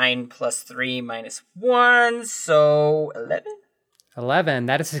 that's 9 plus 3 minus 1, so 11? 11.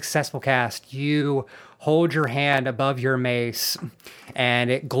 That is a successful cast. You hold your hand above your mace, and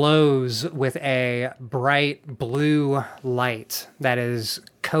it glows with a bright blue light that is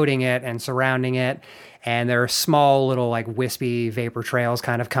coating it and surrounding it. And there are small little like wispy vapor trails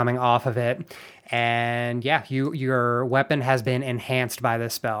kind of coming off of it. And yeah, your weapon has been enhanced by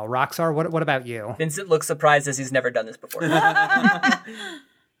this spell. Roxar, what about you? Vincent looks surprised as he's never done this before.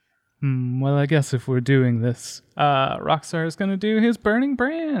 Well, I guess if we're doing this, Roxar is going to do his Burning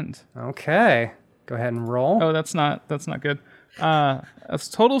Brand. Okay. Go ahead and roll. Oh, that's not good. That's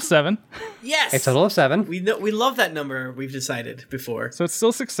a total of 7. Yes. A total of 7. We love that number. We've decided before. So it's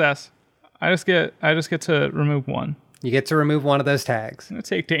still success. I just get to remove 1. You get to remove one of those tags. I'm going to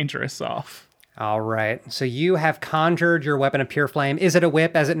take Dangerous off. All right. So you have conjured your weapon of pure flame. Is it a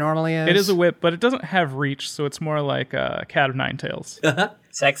whip as it normally is? It is a whip, but it doesn't have reach, so it's more like a cat of 9 tails.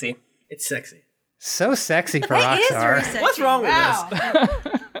 Sexy. It's sexy. So sexy for It is Roxar. very sexy. What's wrong with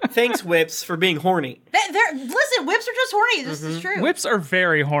this? Thanks, Whips, for being horny. Listen, whips are just horny. This is true. Whips are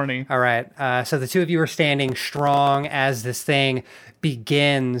very horny. All right. So the two of you are standing strong as this thing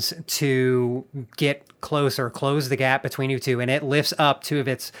begins to get closer, close the gap between you two, and it lifts up two of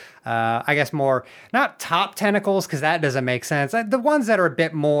its, I guess, more, not top tentacles, because that doesn't make sense. The ones that are a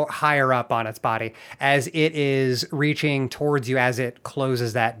bit more higher up on its body, as it is reaching towards you as it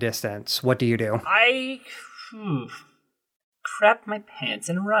closes that distance. What do you do? Crap my pants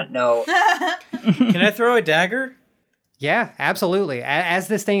and run. No. Can I throw a dagger? Yeah, absolutely. As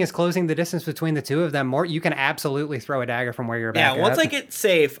this thing is closing the distance between the two of them, you can absolutely throw a dagger from where you're back. Yeah, once I get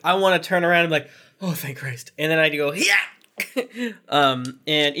safe, I want to turn around and be like, oh, thank Christ. And then I go, yeah!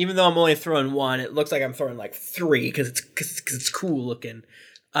 And even though I'm only throwing one, it looks like I'm throwing like three because it's cool looking.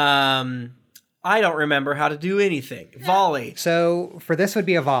 I don't remember how to do anything. Volley. So for this would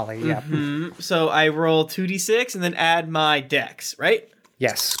be a volley, yeah. So I roll 2d6 and then add my dex, right?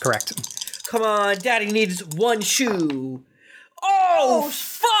 Yes, correct. Come on, Daddy needs one shoe. Oh,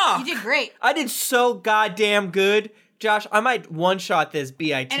 fuck! You did great. I did so goddamn good. Josh, I might one-shot this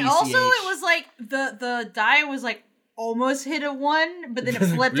bitch. And also, it was like, the die was like almost hit a 1, but then it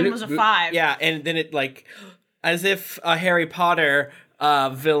flipped and was a 5. Yeah, and then it like, as if a Harry Potter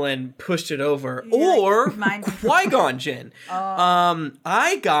villain pushed it over. Yeah, or like Qui-Gon Jinn.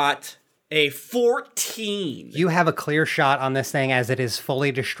 I got a 14. You have a clear shot on this thing as it is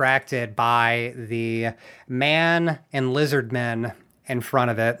fully distracted by the man and lizard men in front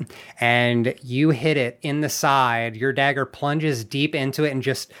of it, and you hit it in the side. Your dagger plunges deep into it and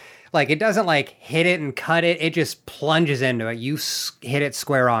just, like, it doesn't, like, hit it and cut it. It just plunges into it. You hit it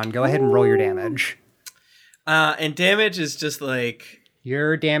square on. Go ahead and roll your damage. And damage is just, like...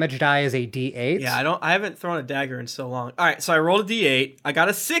 Your damage die is a D8. Yeah, I haven't thrown a dagger in so long. All right, so I rolled a D8. I got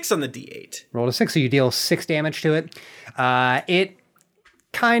a 6 on the D8. Rolled a 6, so you deal 6 damage to it. It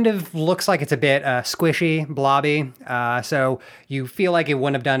kind of looks like it's a bit squishy, blobby. So you feel like it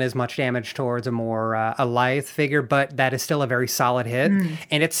wouldn't have done as much damage towards a more a lithe figure, but that is still a very solid hit.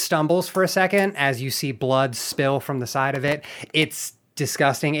 And it stumbles for a second as you see blood spill from the side of it. It's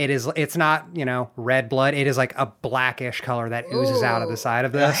disgusting. It's not, red blood. It is like a blackish color that oozes out of the side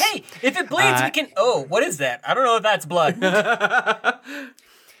of this. Hey, if it bleeds, we can... Oh, what is that? I don't know if that's blood.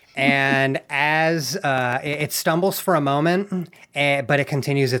 And as it stumbles for a moment, but it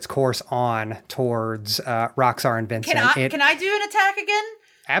continues its course on towards Roxar and Vincent. Can I do an attack again?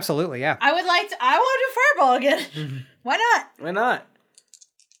 Absolutely, yeah. I want to do fireball again. Why not? Why not?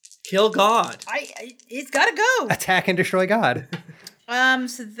 Kill God. It's gotta go. Attack and destroy God.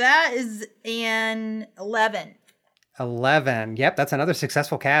 So that is an 11. 11. Yep, that's another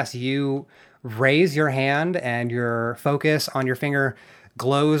successful cast. You raise your hand and your focus on your finger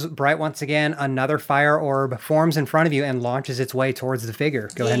glows bright once again. Another fire orb forms in front of you and launches its way towards the figure.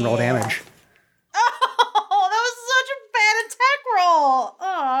 Go ahead and roll damage. Oh, that was such a bad attack roll.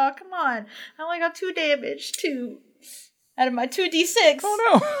 Oh, come on. I only got 2 damage, 2 out of my 2d6.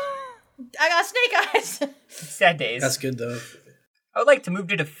 Oh, no. I got snake eyes. Sad days. That's good, though. I would like to move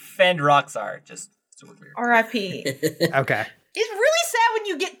to defend Roxar, just so we're clear. R.I.P. Okay. It's really sad when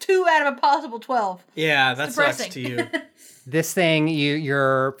you get 2 out of a possible 12. Yeah, that sucks to you. This thing,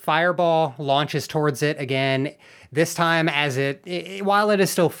 your fireball launches towards it again. This time, as while it is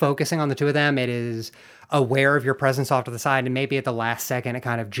still focusing on the two of them, it is aware of your presence off to the side, and maybe at the last second, it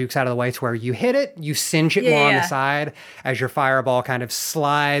kind of jukes out of the way to where you hit it, you singe it more on the side as your fireball kind of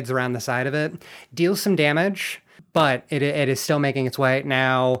slides around the side of it. Deals some damage, but it is still making its way.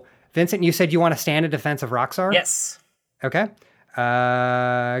 Now, Vincent, you said you want to stand in defense of Roxar? Yes. Okay. Go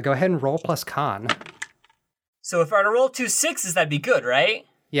ahead and roll plus con. So if I were to roll 2 6s, that'd be good, right?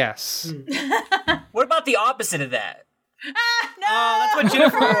 Yes. What about the opposite of that? No! That's what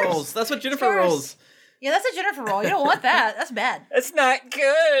Jennifer rolls. That's what Jennifer rolls. Yeah, that's a Jennifer roll. You don't want that. That's bad. That's not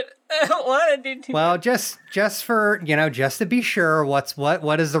good. I don't want to do too Well, just for, just to be sure,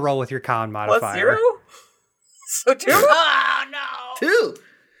 what is the roll with your con modifier? Plus 0? So 2? Oh, no! 2.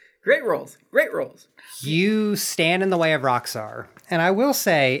 Great rolls. Great rolls. You stand in the way of Roxar. And I will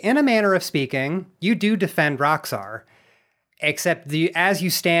say, in a manner of speaking, you do defend Roxar. Except as you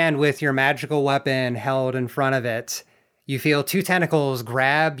stand with your magical weapon held in front of it, you feel 2 tentacles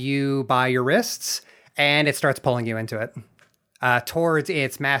grab you by your wrists, and it starts pulling you into it. Towards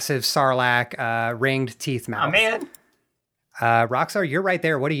its massive sarlacc, ringed teeth mouth. Oh, man. Roxar, you're right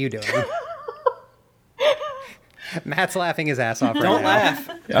there. What are you doing? Matt's laughing his ass off right now. Don't laugh.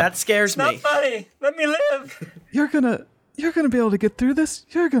 That scares me. Not funny. Let me live. You're gonna be able to get through this.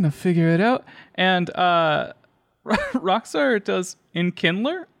 You're gonna figure it out. And Roxar does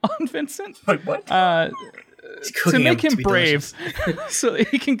Enkindler on Vincent. Wait, what? to make him brave, so that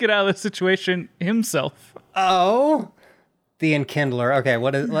he can get out of the situation himself. Oh, the Enkindler. Okay,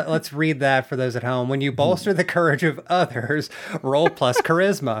 let's read that for those at home. When you bolster the courage of others, roll plus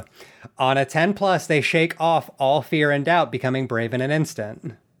charisma. On a 10+, they shake off all fear and doubt, becoming brave in an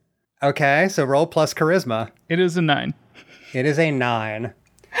instant. Okay, so roll plus charisma. It is a 9. It is a 9.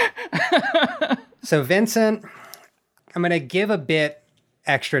 So Vincent, I'm going to give a bit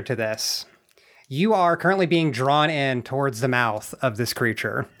extra to this. You are currently being drawn in towards the mouth of this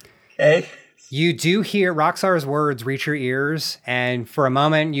creature. Okay. You do hear Roxar's words reach your ears, and for a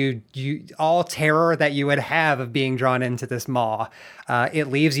moment, you all terror that you would have of being drawn into this maw, it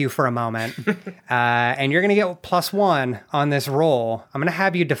leaves you for a moment, and you're going to get +1 on this roll. I'm going to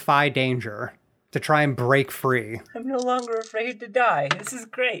have you defy danger to try and break free. I'm no longer afraid to die. This is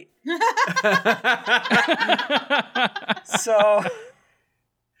great. So,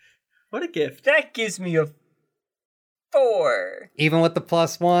 What a gift. that gives me a 4. Even with the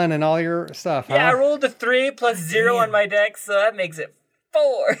 +1 and all your stuff, huh? Yeah, I rolled a 3 plus 0 on my deck, so that makes it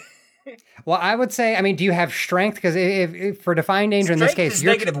 4. Well, I would say, I mean, do you have strength? Because if for defying danger in this case, is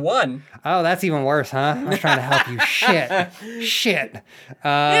you're -1. Oh, that's even worse, huh? I was trying to help you. Shit.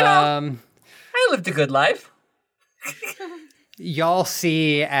 I lived a good life. Y'all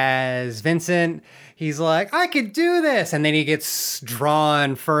see as Vincent, he's like, I could do this. And then he gets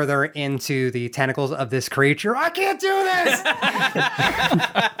drawn further into the tentacles of this creature. I can't do this.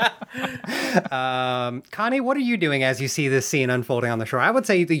 Connie, what are you doing as you see this scene unfolding on the shore? I would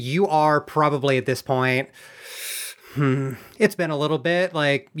say that you are probably at this point, it's been a little bit.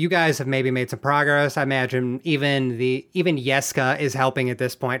 Like, you guys have maybe made some progress. I imagine even Yeska is helping at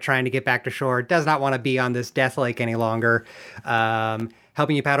this point, trying to get back to shore. Does not want to be on this death lake any longer.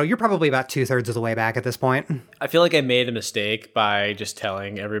 Helping you paddle. You're probably about 2/3 of the way back at this point. I feel like I made a mistake by just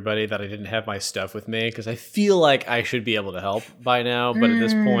telling everybody that I didn't have my stuff with me, because I feel like I should be able to help by now. But at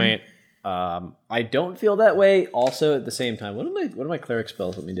this point, I don't feel that way. Also, at the same time, what do my cleric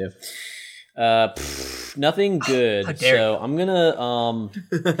spells let me do? Nothing good. So I'm gonna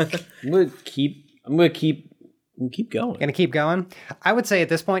keep going. Gonna keep going. I would say at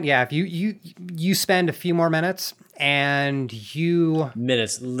this point, yeah, if you spend a few more minutes and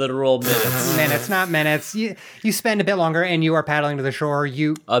literal minutes. Minutes, not minutes. You spend a bit longer and you are paddling to the shore.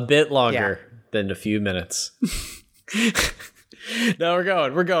 A bit longer than a few minutes. No, we're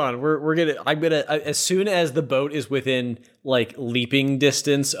going. I'm gonna as soon as the boat is within like leaping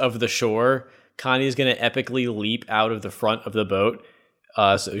distance of the shore, Connie's gonna epically leap out of the front of the boat,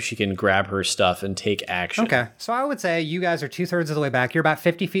 so she can grab her stuff and take action. Okay, so I would say you guys are 2/3 of the way back. You're about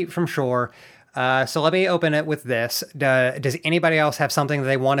 50 feet from shore. So let me open it with this. Does anybody else have something that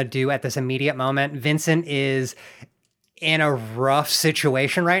they want to do at this immediate moment? Vincent is in a rough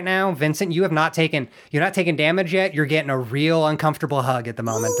situation right now. Vincent, you're not taking damage yet. You're getting a real uncomfortable hug at the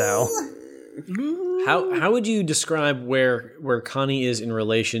moment, though. How would you describe where Connie is in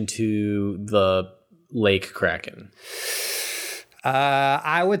relation to the lake kraken?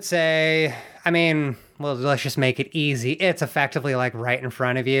 I would say, well, let's just make it easy. It's effectively like right in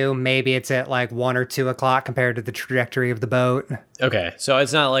front of you. Maybe it's at like 1 or 2 o'clock compared to the trajectory of the boat. Okay, so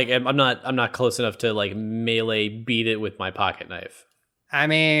it's not like I'm not close enough to like melee beat it with my pocket knife. I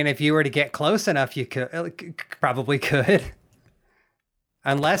mean, if you were to get close enough, you probably could.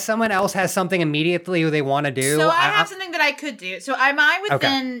 Unless someone else has something immediately they want to do. So I have something that I could do. So am I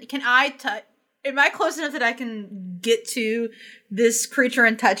within? Okay. Can I touch? Am I close enough that I can get to this creature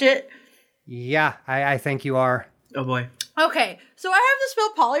and touch it? Yeah, I think you are. Oh boy. Okay, so I have the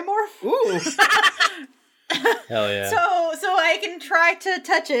spell Polymorph. Ooh. Hell yeah. So I can try to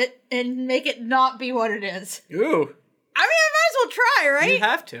touch it and make it not be what it is. Ooh. I might as well try, right? You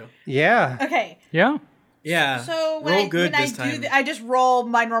have to. Yeah. Okay. Yeah. Yeah. So when I just roll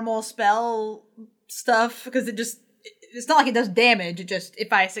my normal spell stuff because it's not like it does damage. It just,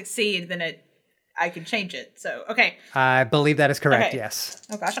 if I succeed, then I can change it. So, okay. I believe that is correct, okay. Yes.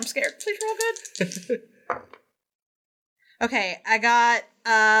 Oh gosh, I'm scared. Please roll good. Okay, I got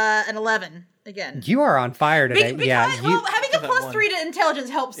an 11 again. You are on fire today. Well, having a +3 to intelligence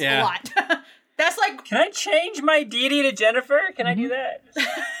helps a lot. That's like... Can I change my deity to Jennifer? Can I do that?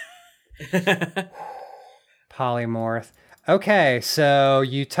 Polymorph. Okay, so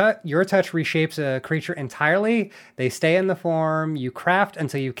your touch reshapes a creature entirely. They stay in the form you craft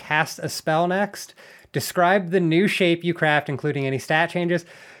until you cast a spell next. Describe the new shape you craft, including any stat changes.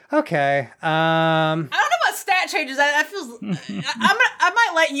 Okay. I don't know about stat changes. That feels. I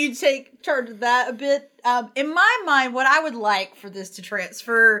might let you take charge of that a bit. In my mind, what I would like for this to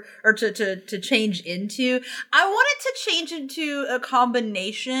transfer or to change into, I want it to change into a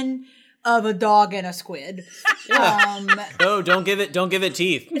combination of a dog and a squid. No, don't give it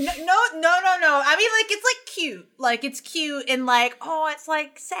teeth. No. I mean, like, it's like cute. Like, it's cute and like, oh, it's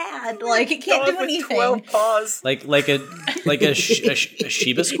like sad. Like, it can't do anything. 12 paws. Like a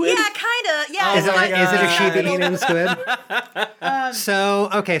Shiba squid. Yeah, kind of. Yeah. Is it a Shiba Inu squid?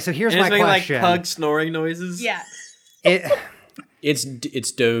 So here's my question. Like pug snoring noises. Yeah.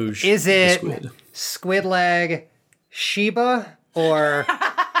 It's Doge. Is the it squid. squid leg Shiba or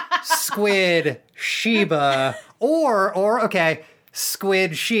squid Shiba or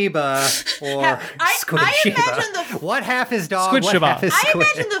squid Shiba or squid I Shiba? imagine What half is dog? Squid what Shiba. half is I squid?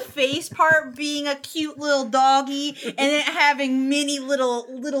 imagine the face part being a cute little doggy and then having many little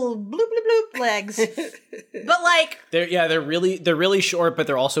bloop bloop bloop legs. But like They're really short, but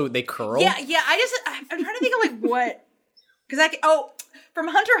they curl. yeah, I'm trying to think of like what, because from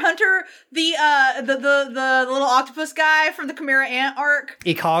Hunter x Hunter, the little octopus guy from the Chimera Ant arc.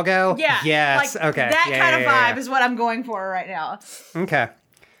 Ikago? Yeah. Yes. Like, okay. That Yeah, kind of yeah, vibe is what I'm going for right now. Okay.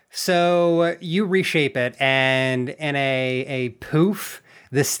 So you reshape it, and in a poof,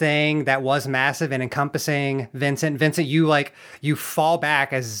 this thing that was massive and encompassing Vincent, you fall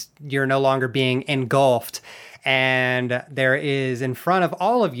back as you're no longer being engulfed. And there is in front of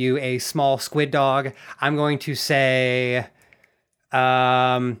all of you a small squid dog. I'm going to say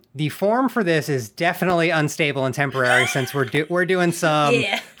the form for this is definitely unstable and temporary since we're doing some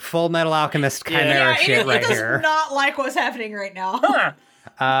Full Metal Alchemist chimera shit right here. It does not like what's happening right now.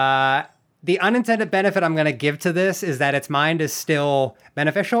 The unintended benefit I'm going to give to this is that its mind is still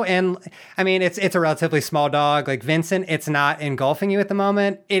beneficial. And I mean, it's a relatively small dog. Like Vincent, it's not engulfing you at the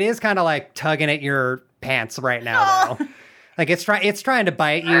moment. It is kind of like tugging at your pants right now, though. Like it's trying to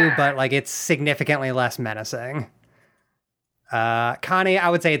bite you, but like it's significantly less menacing. Connie, I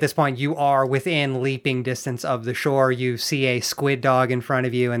would say at this point, you are within leaping distance of the shore. You see a squid dog in front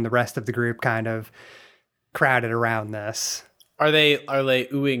of you and the rest of the group kind of crowded around this. Are they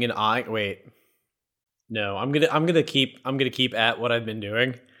oohing and eyeing? Wait, no. I'm gonna keep at what I've been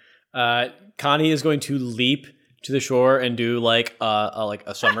doing. Connie is going to leap to the shore and do like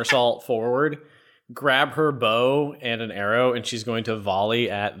a somersault forward, grab her bow and an arrow, and she's going to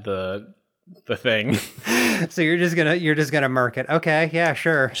volley at the thing. So you're just gonna murk it. Okay, yeah,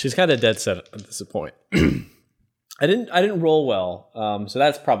 sure. She's kind of dead set at this point. I didn't roll well, so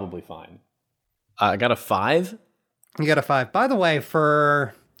that's probably fine. I got a 5. You got a 5. By the way,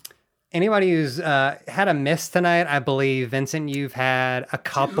 for anybody who's had a miss tonight, I believe, Vincent, you've had a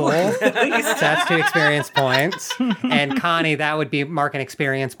couple. That's 2 experience points. And Connie, that would be mark an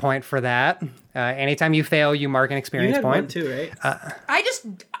experience point for that. Anytime you fail, you mark an experience You had point. one too, right? I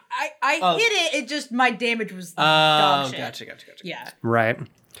hit it. It just, my damage was dog shit. Gotcha. Yeah. Right.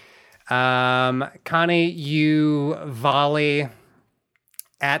 Connie, you volley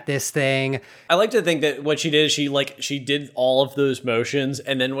at this thing. I like to think that what she did is she did all of those motions,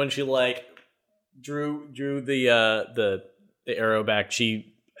 and then when she drew the arrow back,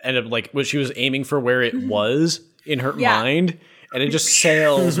 she ended up what she was aiming for where it was in her mind, and it just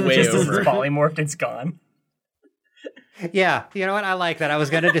sails way Just as over. it's polymorphed, it's gone. Yeah, you know what? I like that. I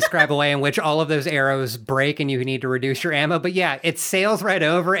was going to describe a way in which all of those arrows break and you need to reduce your ammo, but yeah, it sails right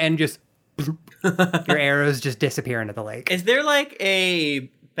over and just your arrows just disappear into the lake. Is there like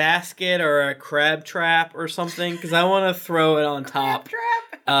a basket or a crab trap or something? Because I want to throw it on top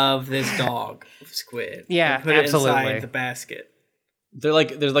of this dog squid. Yeah, and put absolutely. it inside the basket.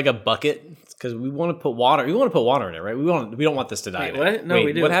 There's like a bucket because we want to put water. We want to put water in it, right? We don't want this to die. Wait, what? No,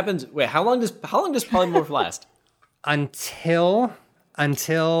 we do. What happens? Wait, how long does polymorph last? Until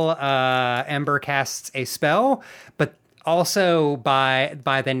Ember casts a spell, but also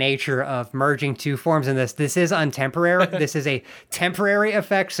by the nature of merging 2 forms in this is untemporary. This is a temporary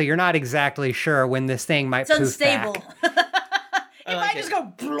effect, so you're not exactly sure when this thing might It's poof unstable. back. It might just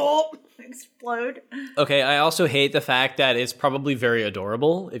go blop, explode. Okay, I also hate the fact that it's probably very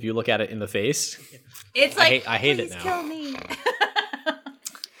adorable if you look at it in the face. It's like, I hate it please now. kill me.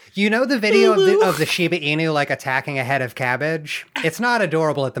 You know the video of the Shiba Inu attacking a head of cabbage? It's not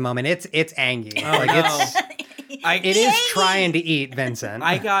adorable at the moment. It's angry. It is trying to eat Vincent.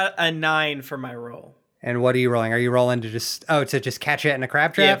 I got a 9 for my roll. And what are you rolling? Are you rolling to just catch it in a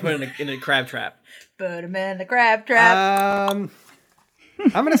crab Yeah, trap? put it in a crab trap. Put him in the crab trap. I'm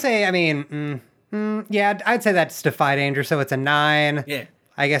gonna say, yeah, I'd say that's Defy Danger, so it's a 9. Yeah.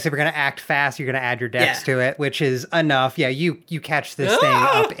 I guess if you're gonna act fast, you're gonna add your dex to it, which is enough. Yeah, you catch this thing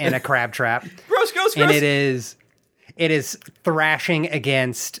up in a crab trap. Gross. And it is thrashing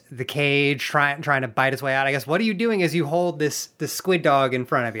against the cage, trying to bite its way out. I guess what are you doing as you hold this squid dog in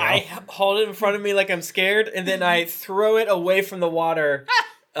front of you? I hold it in front of me like I'm scared, and then I throw it away from the water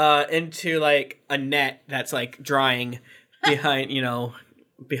into like a net that's like drying behind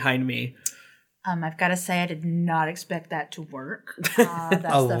me. I've got to say, I did not expect that to work.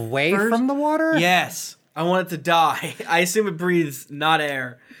 That's Away from the water? Yes, I want it to die. I assume it breathes not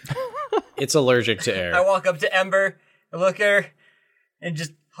air. It's allergic to air. I walk up to Ember, I look at her, and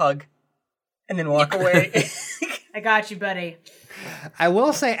just hug, and then walk away. I got you, buddy. I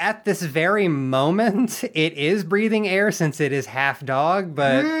will say at this very moment, it is breathing air since it is half dog,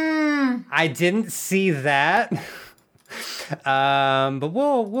 but I didn't see that. But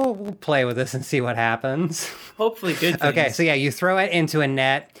we'll play with this and see what happens. Hopefully good things. Okay, so yeah, you throw it into a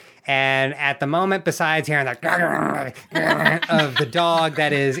net, and at the moment, besides hearing the of the dog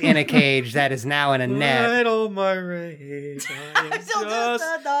that is in a cage that is now in a net. Right on my rage, I am just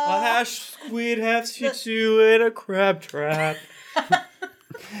a half squid, half Shih Tzu in a crab trap.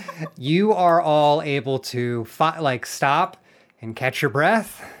 You are all able to stop and catch your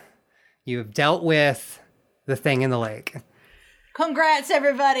breath. You have dealt with the thing in the lake. Congrats,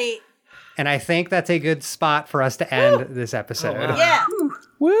 everybody. And I think that's a good spot for us to end this episode. Oh, wow. Yeah.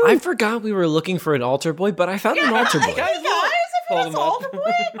 Woo! I forgot we were looking for an altar boy, but I found an altar boy.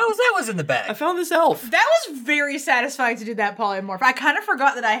 That was in the bag. I found this elf. That was very satisfying to do that polymorph. I kind of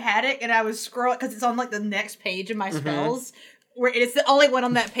forgot that I had it, and I was scrolling because it's on like the next page of my spells, where it's the only one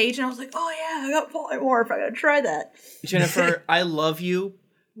on that page, and I was like, oh yeah, I got polymorph. I gotta try that. Jennifer, I love you.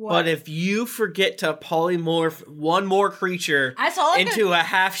 What? But if you forget to polymorph one more creature into a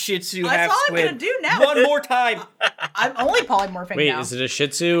half Shih Tzu, half squid, I'm gonna do now. one more time. I'm only polymorphing Wait, now. is it a Shih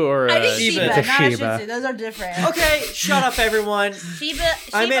Tzu or I a think Shiba, It's a not a Shih Shiba. Tzu. Those are different. Okay, shut up, everyone. Shiba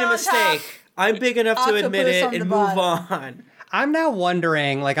I made a on mistake. top. I'm big enough to admit Octopus it on and the move bottom. on. I'm now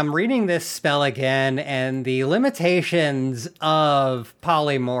wondering, I'm reading this spell again, and the limitations of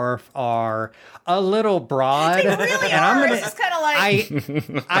polymorph are a little broad. They really and are. It's just kind of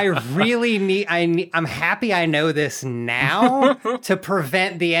like I really need. I'm happy I know this now to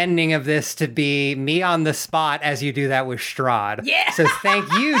prevent the ending of this to be me on the spot as you do that with Strahd. Yeah. So thank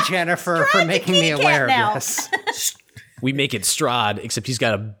you, Jennifer, for Strahd's making a me kitty aware cat now. of this. We make it Strahd, except he's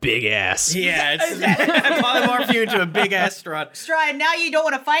got a big ass. Yeah, I polymorph you into a big ass Strahd. Stride. Now you don't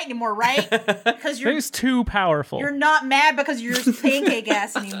want to fight anymore, right? Because He's too powerful. you're not mad because you're pancake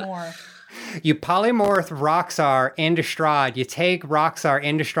ass anymore. You polymorph Roxar into Strahd. You take Roxar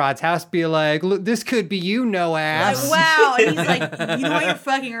into Strahd's house, be like, look, this could be you, no ass. Like, wow. And he's like, you know what? You're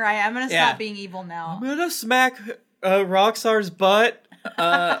fucking right. I'm gonna Yeah. stop being evil now. I'm gonna smack Roxar's butt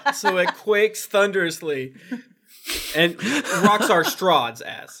so it quakes thunderously. And Roxar Strahd's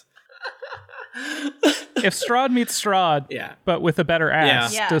ass. If Strahd meets Strahd, Yeah. but with a better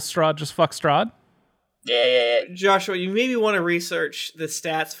ass, Yeah. does Strahd just fuck Strahd? Yeah. Joshua, you maybe want to research the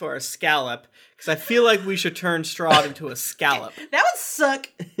stats for a scallop, because I feel like we should turn Strahd into a scallop. That would suck.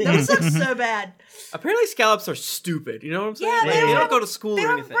 That would suck so bad. Apparently scallops are stupid, you know what I'm saying? Yeah, Like, they they don't- don't go to school They or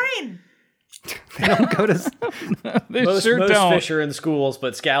don't have a anything. brain. They don't go to. They Most sure don't. fish are in schools,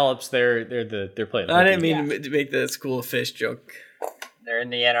 but scallops, they're playing. I didn't mean to make the school of fish joke. They're in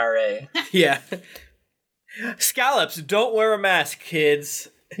the NRA. Yeah. Scallops, don't wear a mask, kids.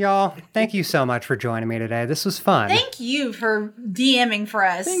 Y'all, thank you so much for joining me today. This was fun. Thank you for DMing for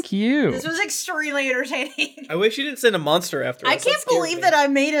us. Thank you. This was extremely entertaining. I wish you didn't send a monster after us. I can't believe that I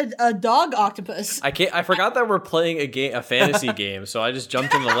made a dog octopus. I forgot that we're playing a fantasy game, so I just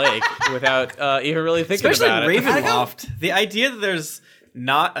jumped in the lake without even really thinking Especially about it. Ravenloft. The idea that there's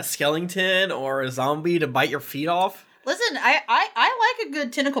not a skeleton or a zombie to bite your feet off. Listen, I like a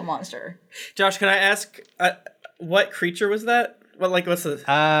good tentacle monster. Josh, can I ask, what creature was that? What's the...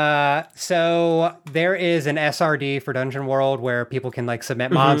 So there is an SRD for Dungeon World where people can submit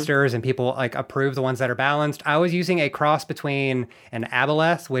monsters and people approve the ones that are balanced. I was using a cross between an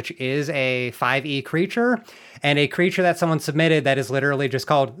Aboleth, which is a 5e creature, and a creature that someone submitted that is literally just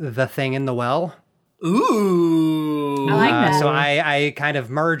called the Thing in the Well. Ooh. I like that. So I kind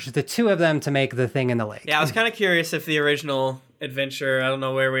of merged the two of them to make the Thing in the Lake. Yeah, I was kind of curious if the original adventure, I don't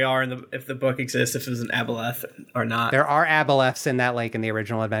know where we are if the book exists, if it was an Aboleth or not. There are Aboleths in that lake in the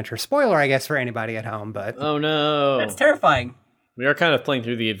original adventure. Spoiler, I guess, for anybody at home, but Oh no. That's terrifying. We are kind of playing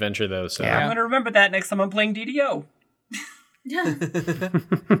through the adventure though, so Yeah. I'm going to remember that next time I'm playing DDO.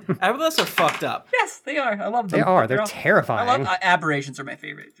 Aboleths are fucked up. Yes, they are. I love them. they are. They're all- terrifying. I love aberrations are my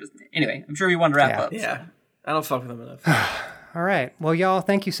favorite. Anyway, I'm sure we want to wrap Yeah. up. Yeah. I don't fuck with them enough. All right. Well, y'all,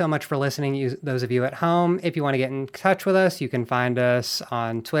 thank you so much for listening. Those of you at home, if you want to get in touch with us, you can find us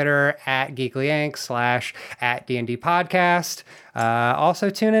on Twitter at GeeklyInc / at D&D Podcast. Also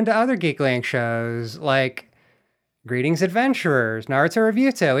tune into other Geekly Inc. shows like Greetings Adventurers, Naruto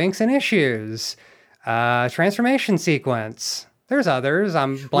Revuto, Inks and Issues, Transformation Sequence. There's others.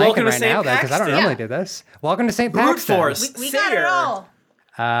 I'm blanking Welcome to right St. now, though, because I don't Paxton. normally do this. Welcome to St. Brute Paxton. Force. We got it all.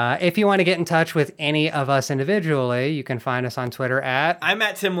 If you want to get in touch with any of us individually, you can find us on Twitter at... I'm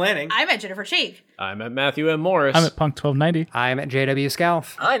at Tim Lanning. I'm at Jennifer Cheek. I'm at Matthew M. Morris. I'm at Punk1290. I'm at JW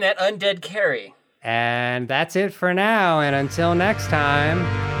Scalf. I'm at Undead Carrie. And that's it for now. And until next time...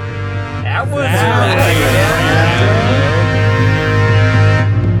 That was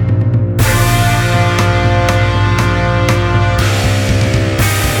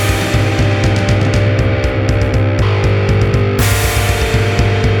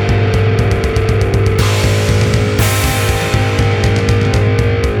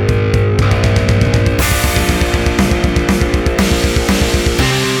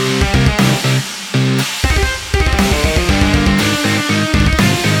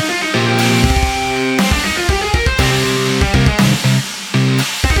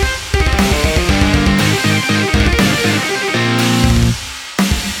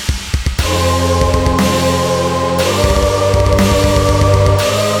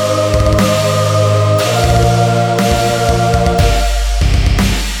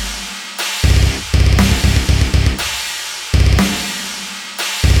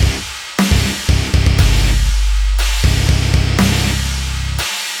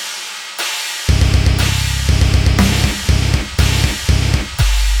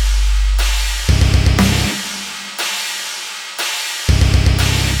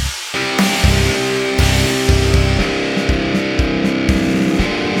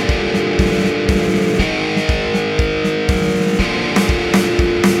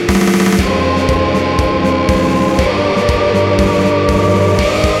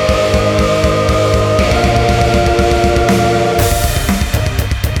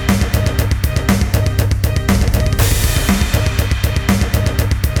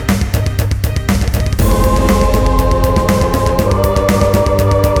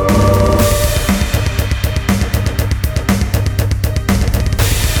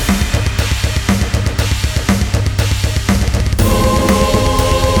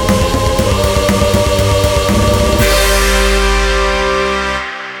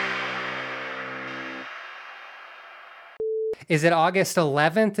Is it August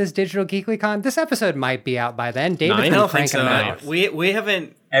 11th is Digital GeeklyCon? This episode might be out by then. David's I been don't think cranking them out. so. We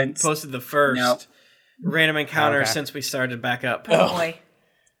haven't posted the first random encounter since we started back up. Oh boy.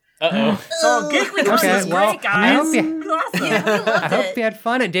 So GeeklyCon Okay, was well, great, guys. I hope you- Awesome. Yeah, we I loved hope it. you had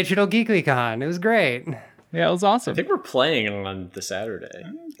fun at Digital GeeklyCon. It was great. Yeah, it was awesome. I think we're playing on the Saturday.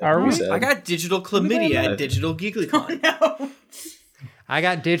 Are we? I got digital chlamydia at Digital GeeklyCon. I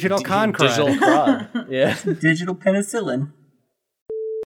got Digital Concrud. Digital crud. Yeah. Digital penicillin.